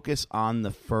 Just focus on the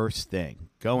first thing,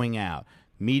 going out,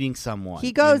 meeting someone.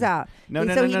 He goes out. No.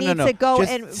 He needs to go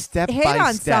just and step hit by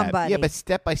on step. somebody. Yeah, but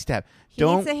step by step. He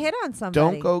needs to hit on somebody.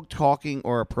 Don't go talking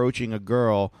or approaching a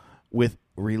girl with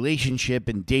relationship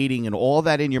and dating and all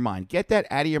that in your mind. Get that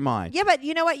out of your mind. Yeah, but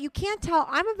you know what? You can't tell.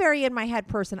 I'm a very in my head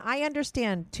person. I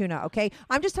understand, Tuna, okay?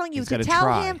 I'm just telling you to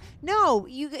tell him. No,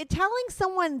 telling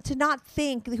someone to not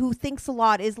think, who thinks a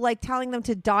lot, is like telling them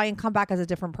to die and come back as a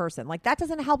different person. Like that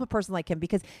doesn't help a person like him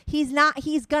because he's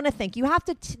going to think. You have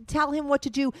to tell him what to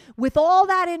do with all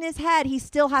that in his head. He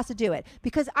still has to do it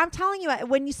because I'm telling you,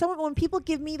 when people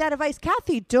give me that advice,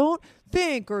 Kathy, don't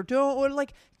think or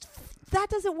that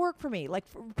doesn't work for me. Like,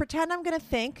 pretend I'm going to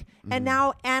think and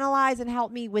now analyze and help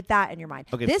me with that in your mind.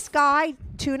 Okay. This guy,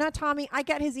 Tuna Tommy, I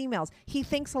get his emails. He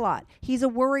thinks a lot. He's a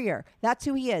worrier. That's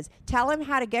who he is. Tell him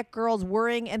how to get girls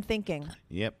worrying and thinking.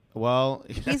 Yep. Well,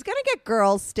 he's going to get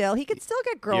girls still. He could still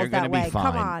get girls that way. Be fine.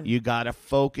 Come on. You got to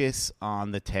focus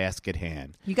on the task at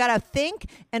hand. You got to think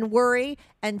and worry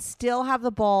and still have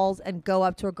the balls and go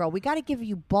up to a girl. We got to give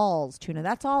you balls, Tuna.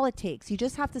 That's all it takes. You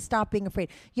just have to stop being afraid.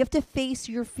 You have to face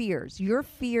your fears. Your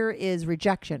fear is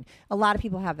rejection. A lot of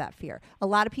people have that fear. A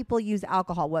lot of people use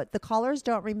alcohol. What the callers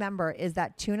don't remember is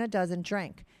that Tuna doesn't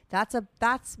drink.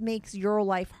 That's makes your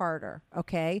life harder,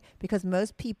 okay? Because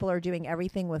most people are doing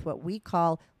everything with what we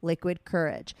call liquid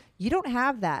courage. You don't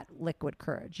have that liquid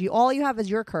courage. All you have is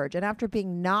your courage. And after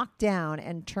being knocked down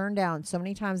and turned down so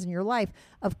many times in your life,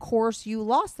 of course you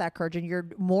lost that courage and you're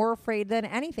more afraid than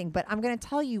anything. But I'm going to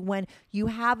tell you, when you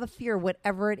have a fear,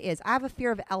 whatever it is, I have a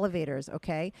fear of elevators,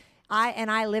 okay?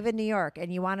 I live in New York,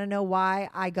 and you want to know why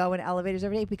I go in elevators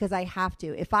every day? Because I have to.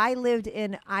 If I lived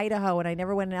in Idaho and I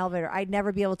never went in an elevator, I'd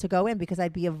never be able to go in because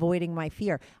I'd be avoiding my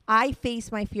fear. I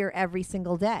face my fear every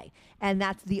single day, and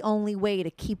that's the only way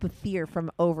to keep a fear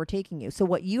from overtaking you. So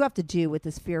what you have to do with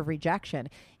this fear of rejection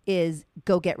is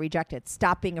go get rejected.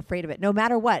 Stop being afraid of it, no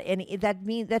matter what. And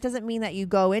that doesn't mean that you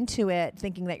go into it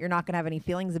thinking that you're not going to have any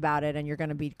feelings about it and you're going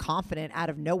to be confident out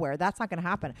of nowhere. That's not going to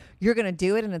happen. You're going to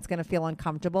do it, and it's going to feel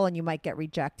uncomfortable, and you might get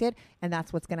rejected, and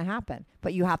that's what's going to happen.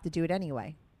 But you have to do it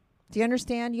anyway. Do you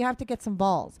understand? You have to get some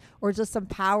balls or just some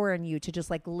power in you to just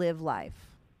like live life.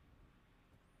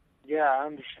 Yeah, I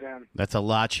understand. That's a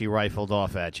lot she rifled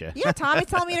off at you. Yeah, Tommy's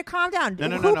telling me to calm down. No.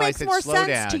 Who I makes said more slow sense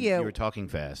down. to you? You were talking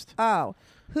fast. Oh,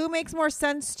 who makes more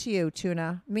sense to you,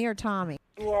 Tuna? Me or Tommy?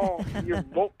 Well, you're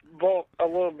both a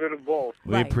little bit of both.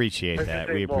 We Right. appreciate I that.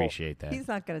 should We say both. appreciate that. He's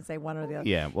not going to say one or the other.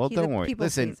 Yeah, well, He's don't a worry. people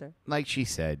Listen, pleaser. like she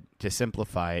said, to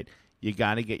simplify it, you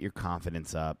got to get your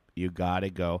confidence up. You got to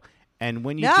go. And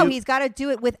when you No, do, he's got to do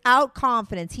it without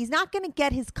confidence. He's not going to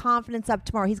get his confidence up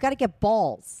tomorrow. He's got to get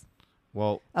balls.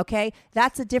 well, Okay?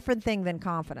 That's a different thing than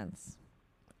confidence.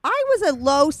 I was a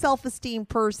low self-esteem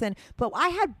person, but I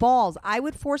had balls. I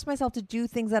would force myself to do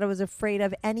things that I was afraid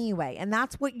of anyway. And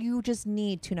that's what you just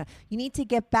need, Tuna. You need to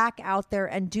get back out there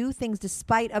and do things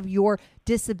despite of your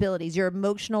disabilities, your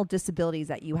emotional disabilities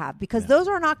that you have, because those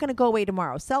are not going to go away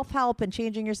tomorrow. Self-help and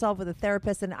changing yourself with a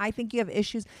therapist, and I think you have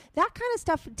issues. That kind of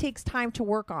stuff takes time to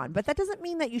work on, but that doesn't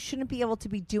mean that you shouldn't be able to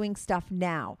be doing stuff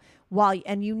now.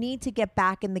 And you need to get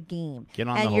back in the game. Get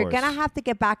on and the you're horse. going to have to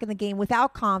get back in the game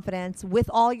without confidence, with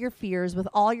all your fears, with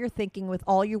all your thinking, with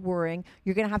all your worrying.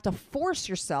 You're going to have to force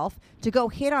yourself to go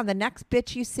hit on the next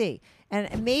bitch you see.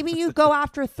 And maybe you go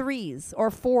after 3s or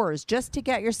 4s just to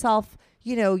get yourself,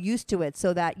 used to it,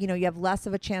 so that, you have less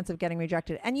of a chance of getting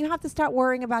rejected. And you have to start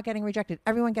worrying about getting rejected.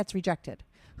 Everyone gets rejected.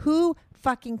 Who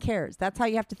fucking cares? That's how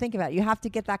you have to think about it. You have to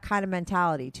get that kind of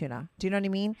mentality, Tuna. Do you know what I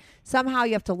mean? Somehow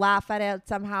you have to laugh at it.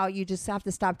 Somehow you just have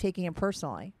to stop taking it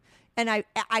personally. And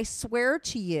I swear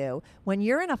to you, when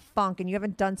you're in a funk and you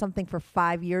haven't done something for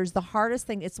 5 years, the hardest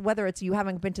thing is, whether it's you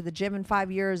haven't been to the gym in 5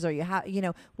 years, or you have,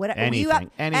 whatever.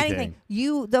 Anything.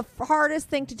 The hardest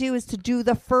thing to do is to do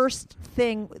the first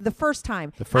thing the first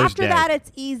time. The first After day. that,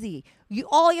 it's easy.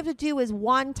 All you have to do is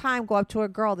one time go up to a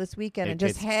girl this weekend and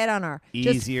just It's hit on her.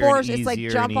 easier Just and force. It's like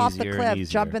easier jump and off the easier and cliff,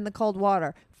 easier. jump in the cold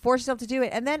water. Force yourself to do it.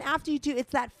 And then after you do,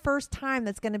 it's that first time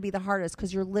that's going to be the hardest,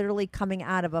 because you're literally coming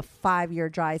out of a 5-year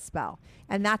dry spell.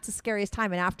 And that's the scariest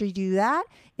time. And after you do that,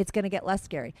 it's going to get less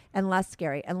scary and less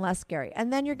scary and less scary.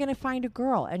 And then you're going to find a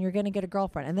girl and you're going to get a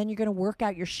girlfriend. And then you're going to work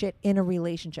out your shit in a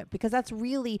relationship, because that's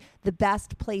really the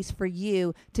best place for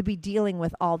you to be dealing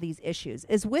with all these issues,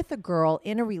 is with a girl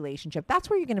in a relationship.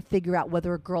 That's where you're going to figure out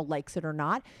whether a girl likes it or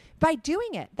not, by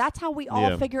doing it. That's how we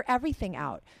all Yeah. figure everything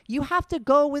out. You have to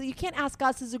go with, you can't ask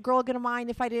us, is a girl going to mind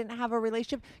if I didn't have a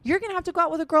relationship? You're going to have to go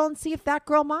out with a girl and see if that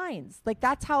girl minds. Like,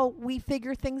 that's how we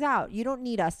figure things out. You don't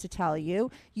need us to tell you.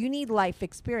 You need life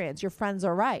experience. Your friends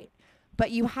are right.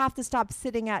 But you have to stop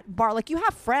sitting at bar. Like, you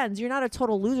have friends. You're not a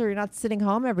total loser. You're not sitting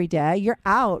home every day. You're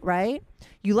out, right?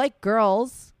 You like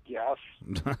girls. Yes.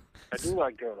 I do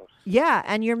like girls. Yeah,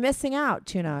 and you're missing out,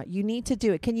 Tuna. You need to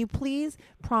do it. Can you please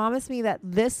promise me that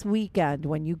this weekend,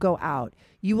 when you go out,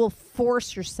 you will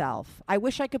force yourself? I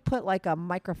wish I could put like a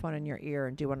microphone in your ear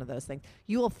and do one of those things.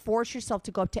 You will force yourself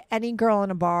to go up to any girl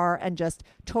in a bar and just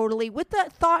totally, with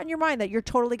that thought in your mind that you're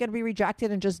totally going to be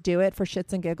rejected, and just do it for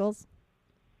shits and giggles.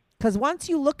 Because once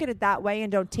you look at it that way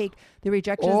and don't take the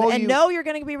rejection and know you're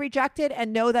going to be rejected,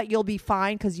 and know that you'll be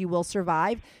fine because you will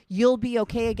survive, you'll be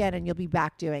okay again and you'll be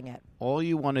back doing it. all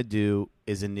you want to do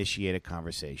is initiate a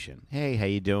conversation. Hey, how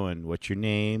you doing? What's your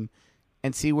name?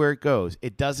 And see where it goes.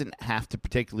 It doesn't have to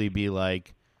particularly be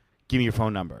like, give me your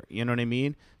phone number. You know what I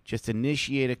mean? Just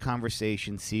initiate a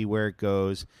conversation, see where it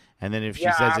goes, and then if she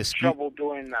I says, have trouble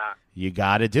doing that. you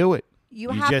got to do it. You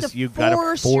have to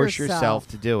gotta force yourself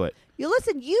to do it. You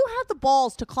listen, you have the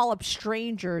balls to call up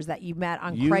strangers that you met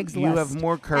on Craigslist. You have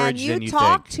more courage than you And you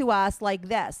talk think. to us like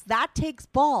this. That takes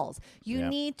balls. You Yeah.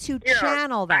 need to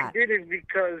channel that. I did it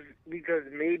because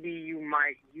maybe you've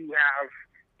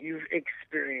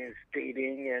experienced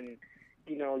dating, and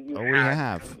you know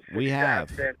We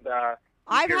have. And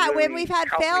I've could had when really we've had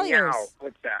help me failures. out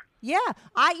with that. Yeah,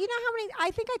 you know how many?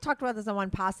 I think I talked about this on one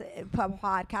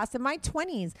podcast. In my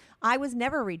 20s, I was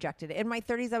never rejected. In my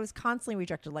 30s, I was constantly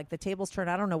rejected. Like the tables turned.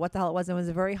 I don't know what the hell it was. It was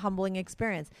a very humbling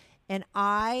experience, and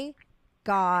I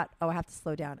have to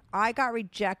slow down. I got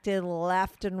rejected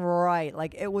left and right.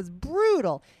 Like it was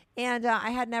brutal, and I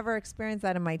had never experienced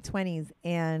that in my 20s.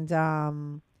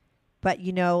 And but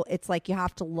you know, it's like you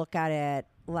have to look at it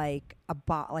like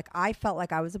like I felt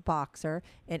like I was a boxer,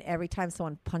 and every time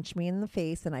someone punched me in the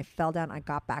face and I fell down, I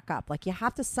got back up. Like you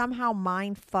have to somehow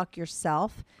mind fuck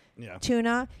yourself,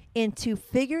 Tuna, into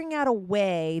figuring out a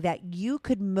way that you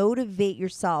could motivate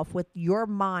yourself with your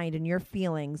mind and your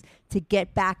feelings to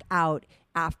get back out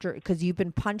after, because you've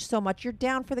been punched so much, you're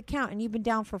down for the count, and you've been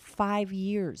down for 5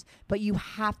 years, but you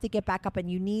have to get back up, and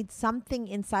you need something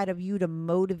inside of you to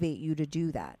motivate you to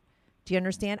do that. Do you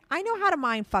understand? I know how to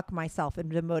mind fuck myself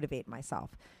and to motivate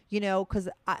myself, you know, because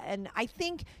I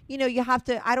think, you know, you have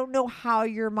to, I don't know how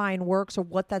your mind works or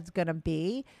what that's going to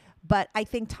be, but I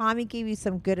think Tommy gave you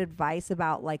some good advice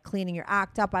about like cleaning your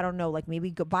act up. I don't know, like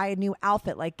maybe go buy a new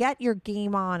outfit, like get your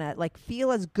game on it, like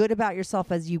feel as good about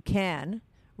yourself as you can,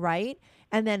 right?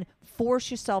 And then force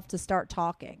yourself to start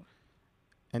talking.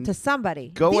 And to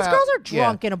somebody. These out, girls are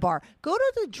drunk in a bar. Go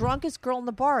to the drunkest girl in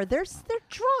the bar. They're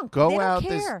drunk. They don't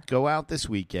care. Go out this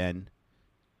weekend.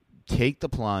 Take the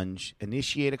plunge.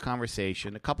 Initiate a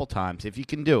conversation a couple times if you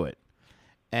can do it,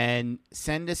 and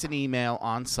send us an email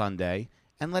on Sunday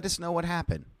and let us know what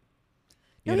happened.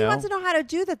 No, he wants to know how to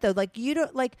do that though. Like you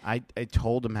don't like. I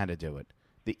told him how to do it.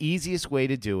 The easiest way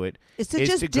to do it is to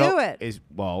just do it.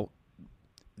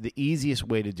 The easiest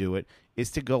way to do it is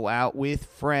to go out with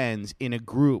friends in a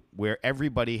group where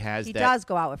everybody has He that. does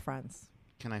go out with friends.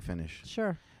 Can I finish?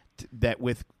 Sure. That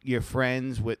with your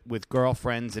friends, with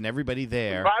girlfriends and everybody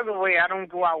there. By the way, I don't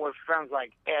go out with friends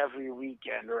like every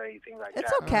weekend or anything like It's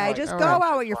that. okay. Just go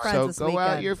out with your friends this weekend. So go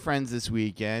out with your friends this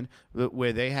weekend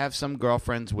where they have some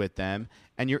girlfriends with them,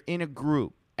 and you're in a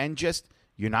group, and just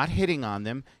you're not hitting on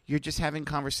them. You're just having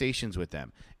conversations with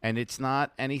them. And it's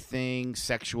not anything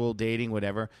sexual, dating,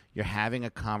 whatever. You're having a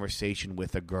conversation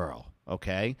with a girl,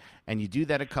 okay? And you do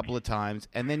that a couple of times,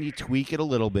 and then you tweak it a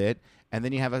little bit, and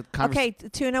then you have a conversation. Okay,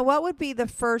 Tuna, what would be the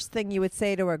first thing you would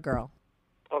say to a girl?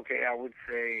 Okay, I would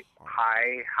say,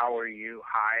 hi, how are you?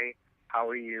 Hi, how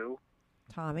are you?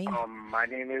 Tommy? My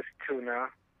name is Tuna.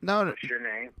 No. What's your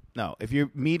name? No, if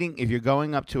you're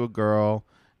going up to a girl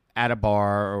at a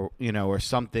bar or or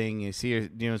something, you see her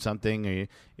doing something, or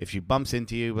if she bumps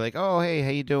into you, be like, oh, hey, how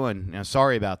you doing?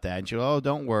 Sorry about that. And she'll, oh,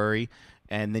 don't worry.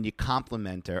 And then you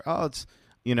compliment her. Oh, it's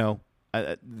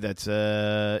that's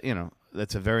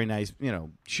a very nice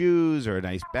shoes or a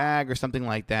nice bag or something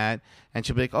like that. And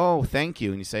she'll be like, oh, thank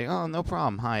you. And you say, oh, no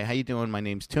problem. Hi, how you doing? My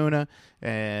name's Tuna.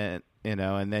 And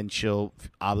and then she'll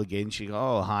obligate and she go,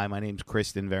 oh, hi, my name's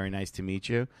Kristen. Very nice to meet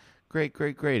you. Great.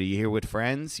 Are you here with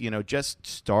friends? Just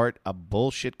start a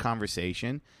bullshit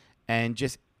conversation and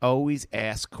just always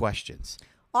ask questions.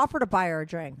 Offer to buy her a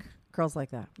drink. Girls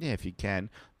like that. Yeah, if you can.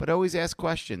 But always ask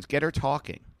questions. Get her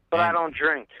talking. But I don't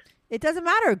drink. It doesn't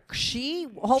matter.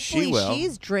 Hopefully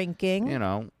she's drinking.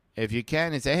 If you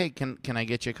can, and say, hey, can I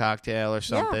get you a cocktail or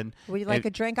something? Yeah. Would you like a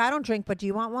drink? I don't drink, but do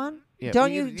you want one? Yeah, do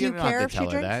you care if she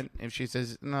drinks? That. If she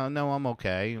says, no, I'm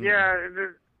okay. Yeah,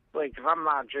 like if I'm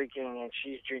not drinking and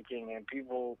she's drinking and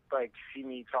people like see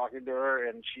me talking to her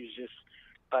and she's just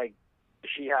like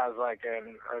she has like a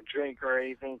drink or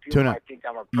anything, people might think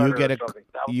I'm a predator or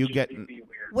something. Be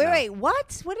weird. Wait,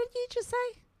 what? What did you just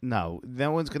say? No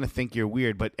one's going to think you're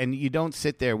weird, and you don't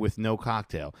sit there with no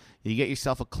cocktail. You get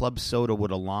yourself a club soda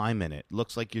with a lime in it.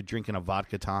 Looks like you're drinking a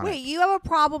vodka tonic. Wait, you have a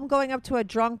problem going up to a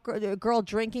drunk girl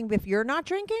drinking if you're not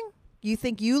drinking? You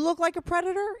think you look like a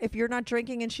predator if you're not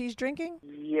drinking and she's drinking?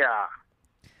 Yeah.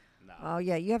 No. Oh,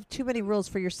 yeah. You have too many rules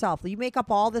for yourself. You make up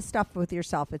all this stuff with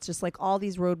yourself. It's just like all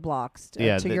these roadblocks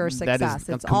to your success.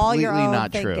 It's all your own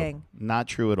not thinking. True. Not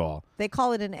true at all. They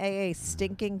call it in AA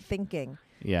stinking thinking.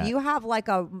 Yeah. You have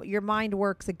your mind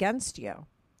works against you.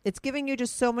 It's giving you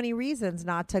just so many reasons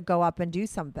not to go up and do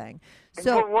something.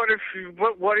 So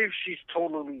but what if she's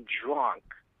totally drunk?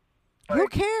 Who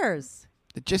cares?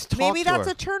 Just talk maybe to that's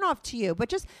her. a turnoff to you,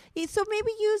 but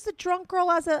maybe use the drunk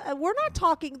girl as we're not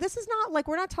talking. This is not like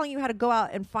we're not telling you how to go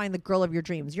out and find the girl of your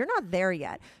dreams. You're not there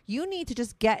yet. You need to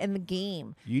just get in the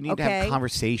game. You need to have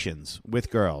conversations with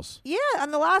girls. Yeah,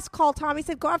 on the last call, Tommy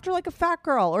said go after like a fat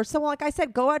girl or someone like I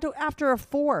said go after a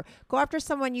 4. Go after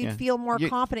someone you'd feel more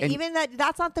confident. Even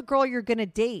that's not the girl you're going to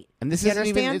date. And this isn't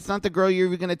even. It's not the girl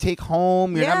you're going to take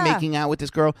home. You're not making out with this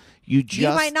girl. You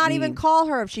might not even call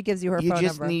her if she gives you her phone number. You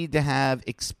just need to have have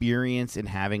experience in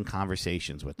having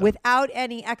conversations with them. without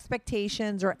any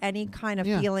expectations or any kind of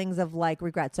feelings of like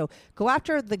regret. So go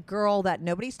after the girl that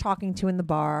nobody's talking to in the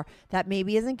bar, that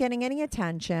maybe isn't getting any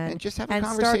attention, And just have a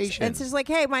conversation. And it's just like,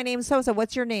 hey, my name's so-so.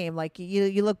 What's your name? Like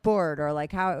you look bored, or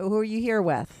like who are you here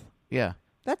with? Yeah.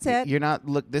 That's it. You're not,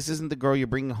 look, this isn't the girl you're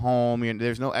bringing home.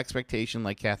 There's no expectation,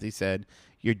 like Kathy said.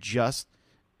 You just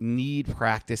need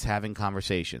practice having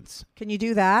conversations. Can you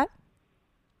do that?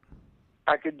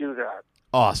 I could do that.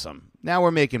 Awesome. Now we're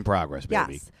making progress,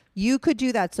 baby. Yes. You could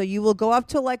do that. So you will go up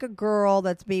to like a girl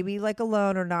that's maybe like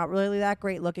alone or not really that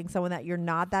great looking, someone that you're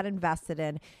not that invested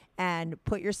in, and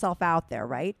put yourself out there,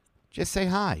 right? Just say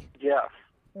hi. Yes.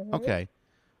 Okay.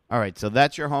 All right. So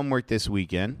that's your homework this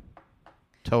weekend.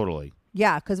 Totally.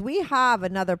 Yeah, because we have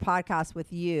another podcast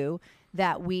with you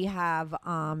that we have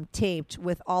taped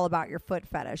with all about your foot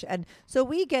fetish. And so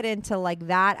we get into like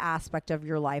that aspect of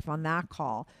your life on that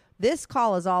call. This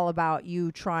call is all about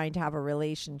you trying to have a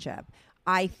relationship.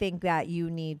 I think that you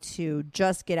need to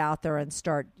just get out there and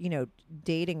start,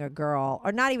 dating a girl,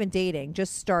 or not even dating,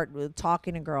 just start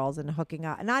talking to girls and hooking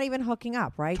up. Not even hooking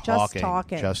up, right? Just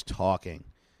talking. Just talking.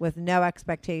 With no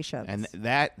expectations. And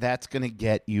that's going to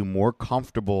get you more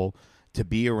comfortable to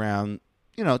be around,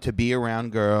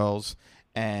 girls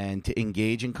and to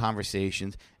engage in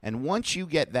conversations. And once you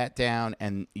get that down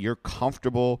and you're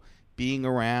comfortable being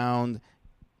around,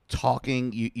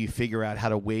 talking, you figure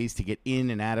out ways to get in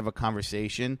and out of a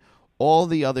conversation, all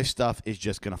the other stuff is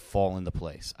just going to fall into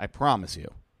place. I promise you.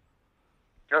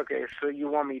 Okay, so you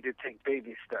want me to take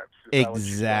baby steps. Is that what you're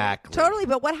saying? Exactly. Totally.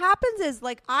 But what happens is,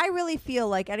 like, I really feel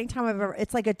like anytime I've ever,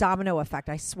 it's like a domino effect.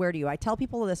 I swear to you. I tell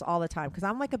people this all the time because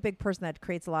I'm like a big person that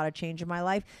creates a lot of change in my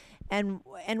life. And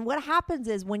what happens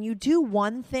is when you do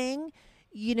one thing,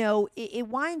 it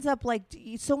winds up like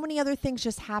so many other things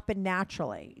just happen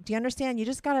naturally. Do you understand? You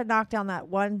just got to knock down that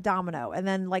one domino and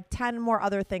then like 10 more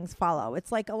other things follow.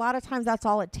 It's like a lot of times that's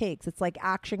all it takes. It's like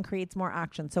action creates more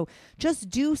action. So just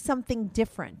do something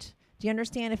different. Do you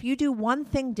understand? If you do one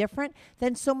thing different,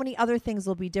 then so many other things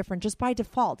will be different just by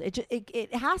default.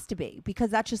 It has to be,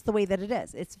 because that's just the way that it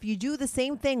is. It's if you do the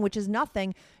same thing, which is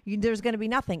nothing, there's going to be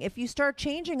nothing. If you start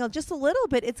changing just a little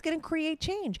bit, it's going to create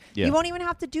change. Yeah. You won't even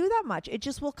have to do that much. It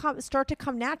just will start to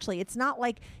come naturally. It's not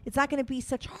going to be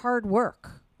such hard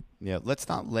work. Yeah, let's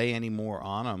not lay any more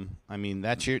on them. I mean,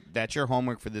 that's your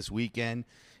homework for this weekend.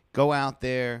 Go out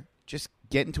there, just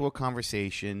get into a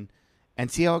conversation,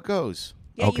 and see how it goes.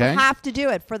 Yeah, okay? You have to do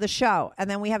it for the show, and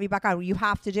then we have you back on. You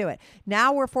have to do it.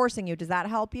 Now we're forcing you. Does that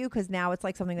help you? Because now it's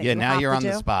like something that you now have you're to on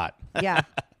do. the spot. Yeah.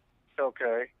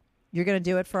 Okay. You're going to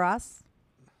do it for us?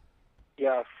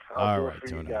 Yes. I'll do right, it for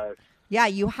Tuna. you guys. Yeah,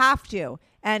 you have to.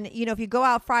 And, if you go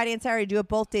out Friday and Saturday, do it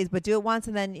both days, but do it once,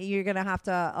 and then you're going to have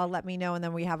to let me know, and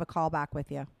then we have a call back with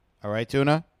you. All right,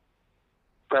 Tuna?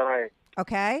 All right.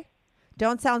 Okay?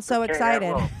 Don't sound so Okay,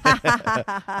 excited.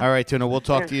 All right, Tuna, we'll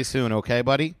talk to you soon, okay,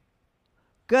 buddy?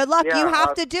 Good luck. Yeah, you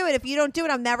have to do it. If you don't do it,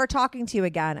 I'm never talking to you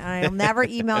again, and I'll never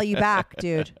email you back,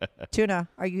 dude. Tuna,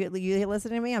 are you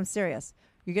listening to me? I'm serious.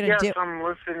 You're going to Yes, do I'm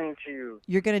listening to you.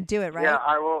 You're going to do it, right? Yeah,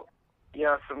 I will.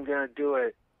 Yes, I'm going to do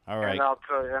it. All right. And I'll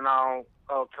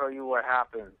tell you what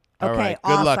happened. All Okay, right.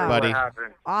 Good luck, awesome. buddy. What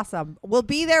happened. Awesome. We'll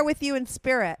be there with you in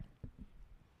spirit.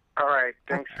 All right.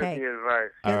 Thanks Okay. for the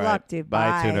advice. All Good right. luck, dude. Bye,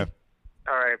 Bye. Tuna.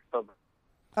 All right. Bye-bye.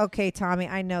 Okay, Tommy,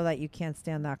 I know that you can't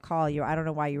stand that call. I don't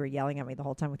know why you were yelling at me the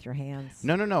whole time with your hands.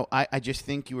 No. I just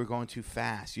think you were going too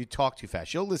fast. You talk too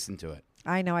fast. You'll listen to it.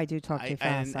 I know I do talk too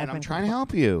fast. And I'm trying to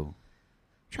help you.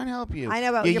 I I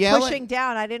know, but you're yelling. pushing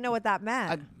down. I didn't know what that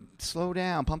meant. Slow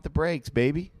down. Pump the brakes,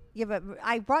 baby. Yeah, but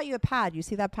I brought you a pad. You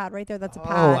see that pad right there? That's a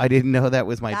pad. Oh, I didn't know that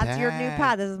was my pad. That's your new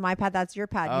pad. This is my pad. That's your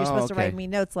pad. Oh, You're supposed to okay. write me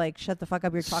notes like, shut the fuck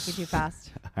up. You're talking too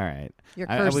fast. All right.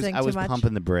 You're I cursing was too much.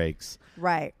 pumping the brakes.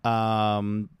 Right.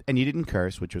 And you didn't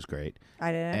curse, which was great.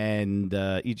 I didn't.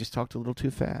 And you just talked a little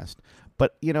too fast.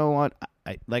 But you know what?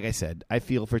 Like I said, I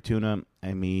feel for Tuna.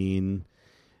 I mean,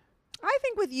 I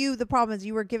think with you, the problem is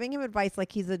you were giving him advice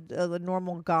like he's a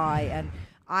normal guy, and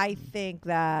I think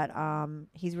that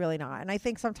he's really not. And I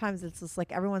think sometimes it's just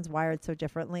like everyone's wired so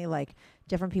differently. Like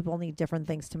different people need different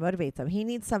things to motivate them. He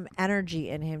needs some energy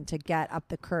in him to get up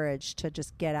the courage to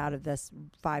just get out of this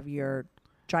 5-year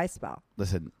dry spell.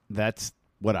 listen, that's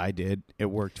what I did. It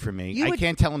worked for me. You I would-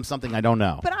 can't tell him something I don't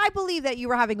know. But I believe that you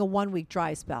were having a 1-week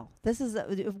dry spell. This is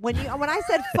when I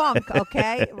said funk,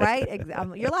 okay, right?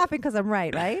 You're laughing because I'm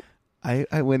right, right?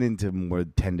 I went into more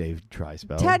 10-day dry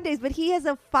spell. 10 days, but he has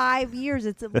a 5 years.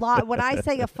 It's a lot. When I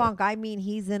say a funk, I mean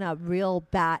he's in a real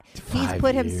bad. He's 5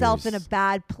 put himself in a years.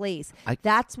 bad place.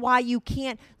 That's why you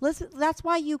can't listen. That's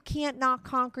why you can't not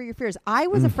conquer your fears. I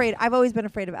was afraid. I've always been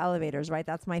afraid of elevators. Right,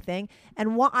 that's my thing.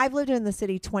 And I've lived in the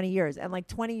city 20 years, and like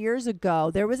 20 years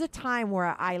ago, there was a time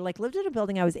where I like lived in a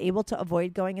building. I was able to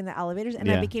avoid going in the elevators,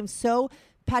 and I Yeah. became so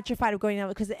petrified of going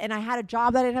out and I had a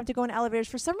job that I didn't have to go in elevators.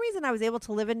 For some reason, I was able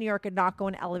to live in New York and not go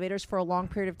in elevators for a long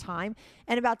period of time.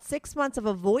 And about 6 months of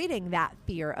avoiding that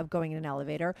fear of going in an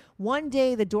elevator, one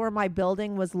day the door of my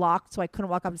building was locked, so I couldn't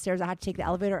walk up the stairs. I had to take the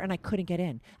elevator, and I couldn't get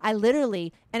in. I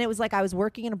literally, and it was like I was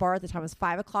working in a bar at the time. It was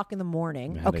 5 o'clock in the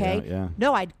morning. You had to Okay, go, yeah.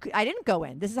 no, I didn't go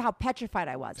in. This is how petrified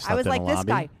I was. I Slept was in like the this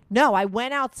lobby? guy. No, I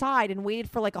went outside and waited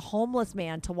for like a homeless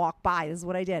man to walk by. This is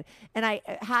what I did. And I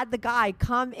had the guy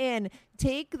come in,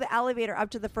 take the elevator up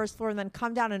to the first floor, and then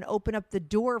come down and open up the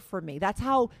door for me. That's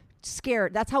how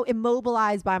scared. That's how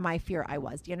immobilized by my fear I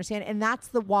was. Do you understand? And that's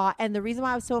the why. And the reason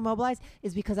why I was so immobilized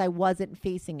is because I wasn't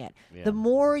facing it. Yeah. The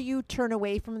more you turn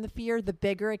away from the fear, the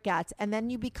bigger it gets. And then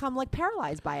you become like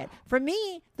paralyzed by it. For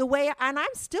me, and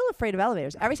I'm still afraid of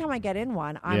elevators. Every time I get in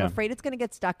one, I'm Yeah. afraid it's going to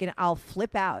get stuck and I'll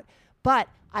flip out. But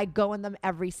I go in them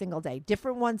every single day,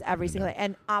 different ones every single day.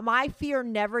 And my fear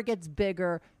never gets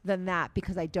bigger than that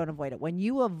because I don't avoid it. When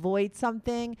you avoid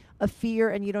something, a fear,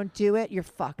 and you don't do it, you're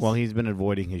fucked. Well, he's been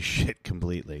avoiding his shit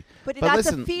completely. But that's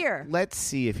listen, a fear. Let's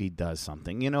see if he does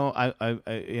something. You know,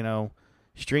 I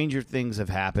stranger things have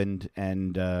happened,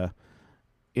 and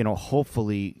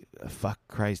hopefully,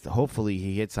 hopefully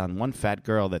he hits on one fat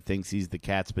girl that thinks he's the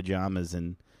cat's pajamas,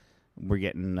 and we're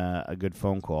getting a good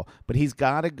phone call. But he's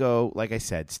got to go, like I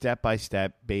said, step by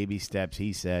step, baby steps,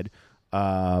 he said,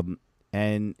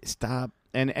 and stop.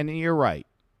 And you're right.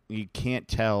 You can't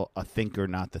tell a thinker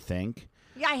not to think.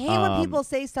 Yeah, I hate when people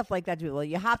say stuff like that to people.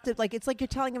 You have to, like, it's like you're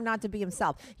telling him not to be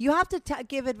himself. You have to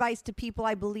give advice to people,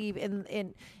 I believe,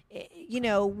 in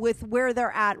with where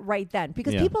they're at right then.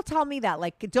 Because Yeah. people tell me that,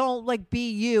 like, don't, like,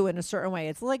 be you in a certain way.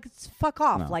 It's like, fuck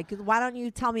off. No. Like, why don't you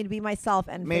tell me to be myself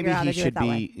and Maybe figure out how he to do it should that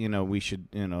way? be, we should,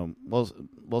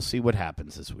 we'll see what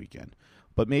happens this weekend.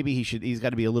 But maybe he's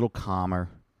got to be a little calmer.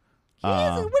 He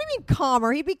isn't, what do you mean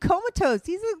calmer? He'd be comatose.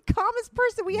 He's the calmest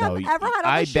person we have ever had on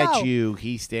I the show. bet you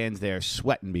he stands there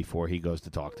sweating before he goes to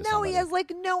talk to No, somebody. he has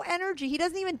like no energy. He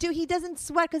doesn't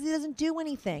sweat because he doesn't do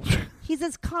anything. He's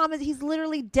as calm as he's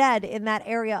literally dead in that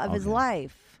area of his Okay.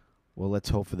 life. Well, let's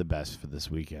hope for the best for this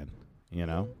weekend,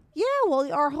 Yeah, well,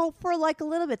 or hope for like a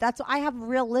little bit. I have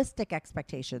realistic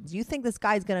expectations. You think this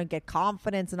guy's gonna get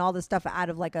confidence and all this stuff out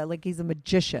of like he's a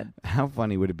magician? How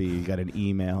funny would it be? You got an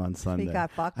email on Sunday. got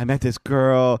fucked? I met this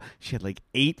girl. She had like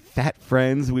 8 fat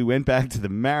friends. We went back to the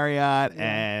Marriott,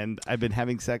 and I've been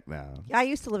having sex now. I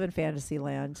used to live in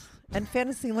Fantasyland, and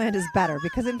Fantasyland is better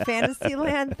because in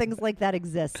Fantasyland things like that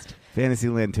exist.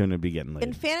 Fantasyland tune would be getting laid.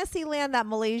 In Fantasyland, that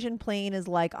Malaysian plane is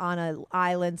like on an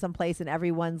island someplace, and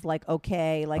everyone's like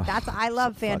okay, like that's I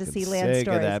love Fantasyland sick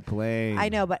stories. of that plane. I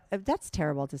know, but that's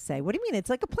terrible to say. What do you mean? It's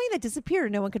like a plane that disappeared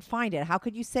and no one could find it. How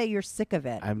could you say you're sick of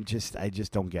it? I just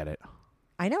don't get it.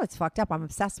 I know it's fucked up. I'm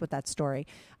obsessed with that story.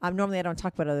 Normally I don't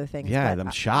talk about other things. Yeah, but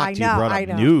I'm shocked I you know, brought up I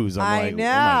know. news. I'm I like, know, oh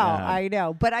my God. I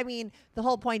know. But I mean, the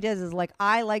whole point is like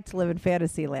I like to live in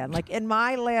Fantasyland. Like in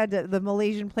my land, the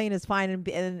Malaysian plane is fine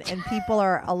and people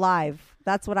are alive.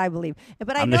 That's what I believe.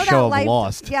 But I On know the that show of life,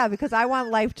 Lost. yeah, because I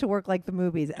want life to work like the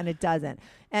movies, and it doesn't.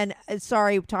 And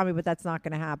sorry, Tommy, but that's not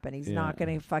going to happen. He's not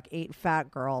going to fuck 8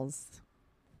 fat girls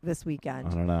this weekend.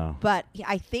 I don't know. But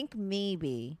I think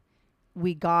maybe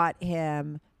we got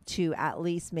him to at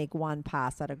least make one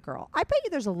pass at a girl. I bet you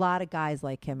there's a lot of guys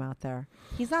like him out there.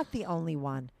 He's not the only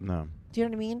one. No. Do you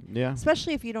know what I mean? Yeah.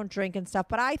 Especially if you don't drink and stuff.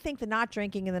 But I think the not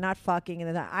drinking and the not fucking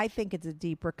and I think it's a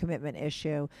deeper commitment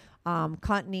issue.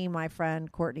 Courtney, my friend,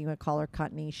 Courtney, we call her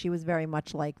Courtney. She was very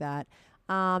much like that.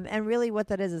 And really what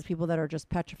that is people that are just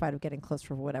petrified of getting close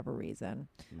for whatever reason.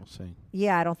 We'll see.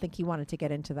 Yeah, I don't think he wanted to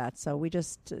get into that. So we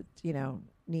just,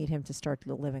 need him to start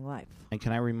living life. And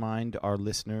can I remind our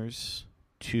listeners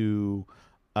to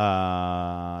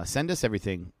send us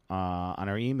everything on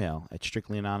our email at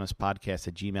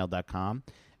strictlyanhonestpodcast@gmail.com.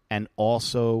 And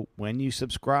also, when you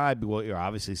subscribe, well, you're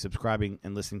obviously subscribing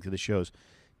and listening to the shows,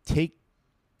 take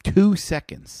 2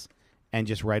 seconds and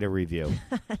just write a review.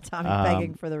 Tommy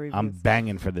begging for the reviews. I'm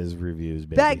banging for these reviews,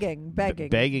 baby. Begging. Begging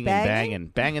and banging.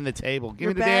 Banging the table. Give You're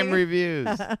me the damn begging? reviews.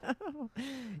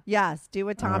 Yes, do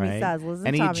what Tommy All right. says. Listen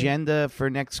Any to Tommy. agenda for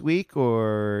next week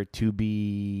or to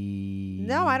be?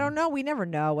 No, I don't know. We never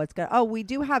know what's going to... Oh, we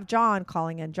do have John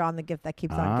calling in. John, the gift that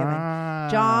keeps on giving.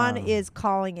 John is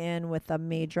calling in with a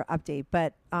major update,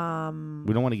 but...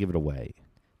 We don't want to give it away.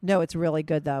 No, it's really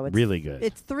good though. It's Really good.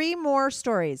 It's 3 more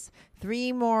stories,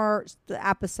 3 more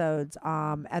episodes,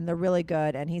 and they're really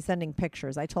good. And he's sending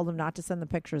pictures. I told him not to send the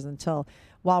pictures until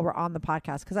while we're on the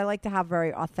podcast because I like to have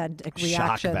very authentic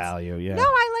reactions. Shock value, yeah. No,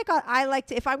 I like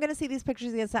to. If I'm going to see these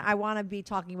pictures again, I want to be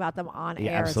talking about them on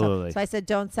Yeah, air. absolutely. So I said,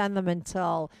 don't send them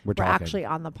until We're we're talking. actually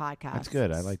on the podcast. That's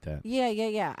good. I like that.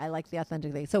 Yeah. I like the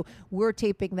authentic thing. So we're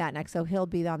taping that next. So he'll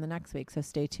be on the next week. So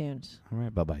stay tuned. All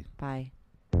right. Bye-bye. Bye.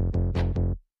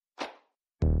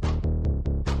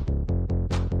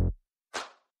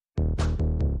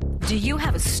 Do you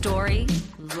have a story,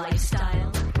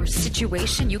 lifestyle, or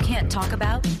situation you can't talk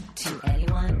about to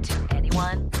anyone?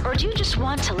 Or do you just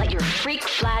want to let your freak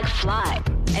flag fly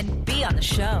and be on the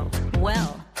show?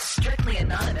 Well, Strictly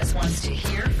Anonymous wants to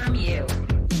hear from you.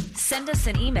 Send us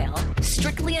an email,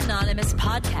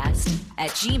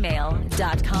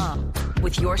 strictlyanonymouspodcast@gmail.com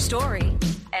with your story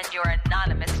and your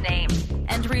anonymous name.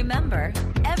 And remember,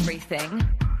 everything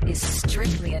is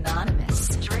strictly anonymous.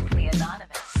 Strictly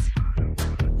Anonymous.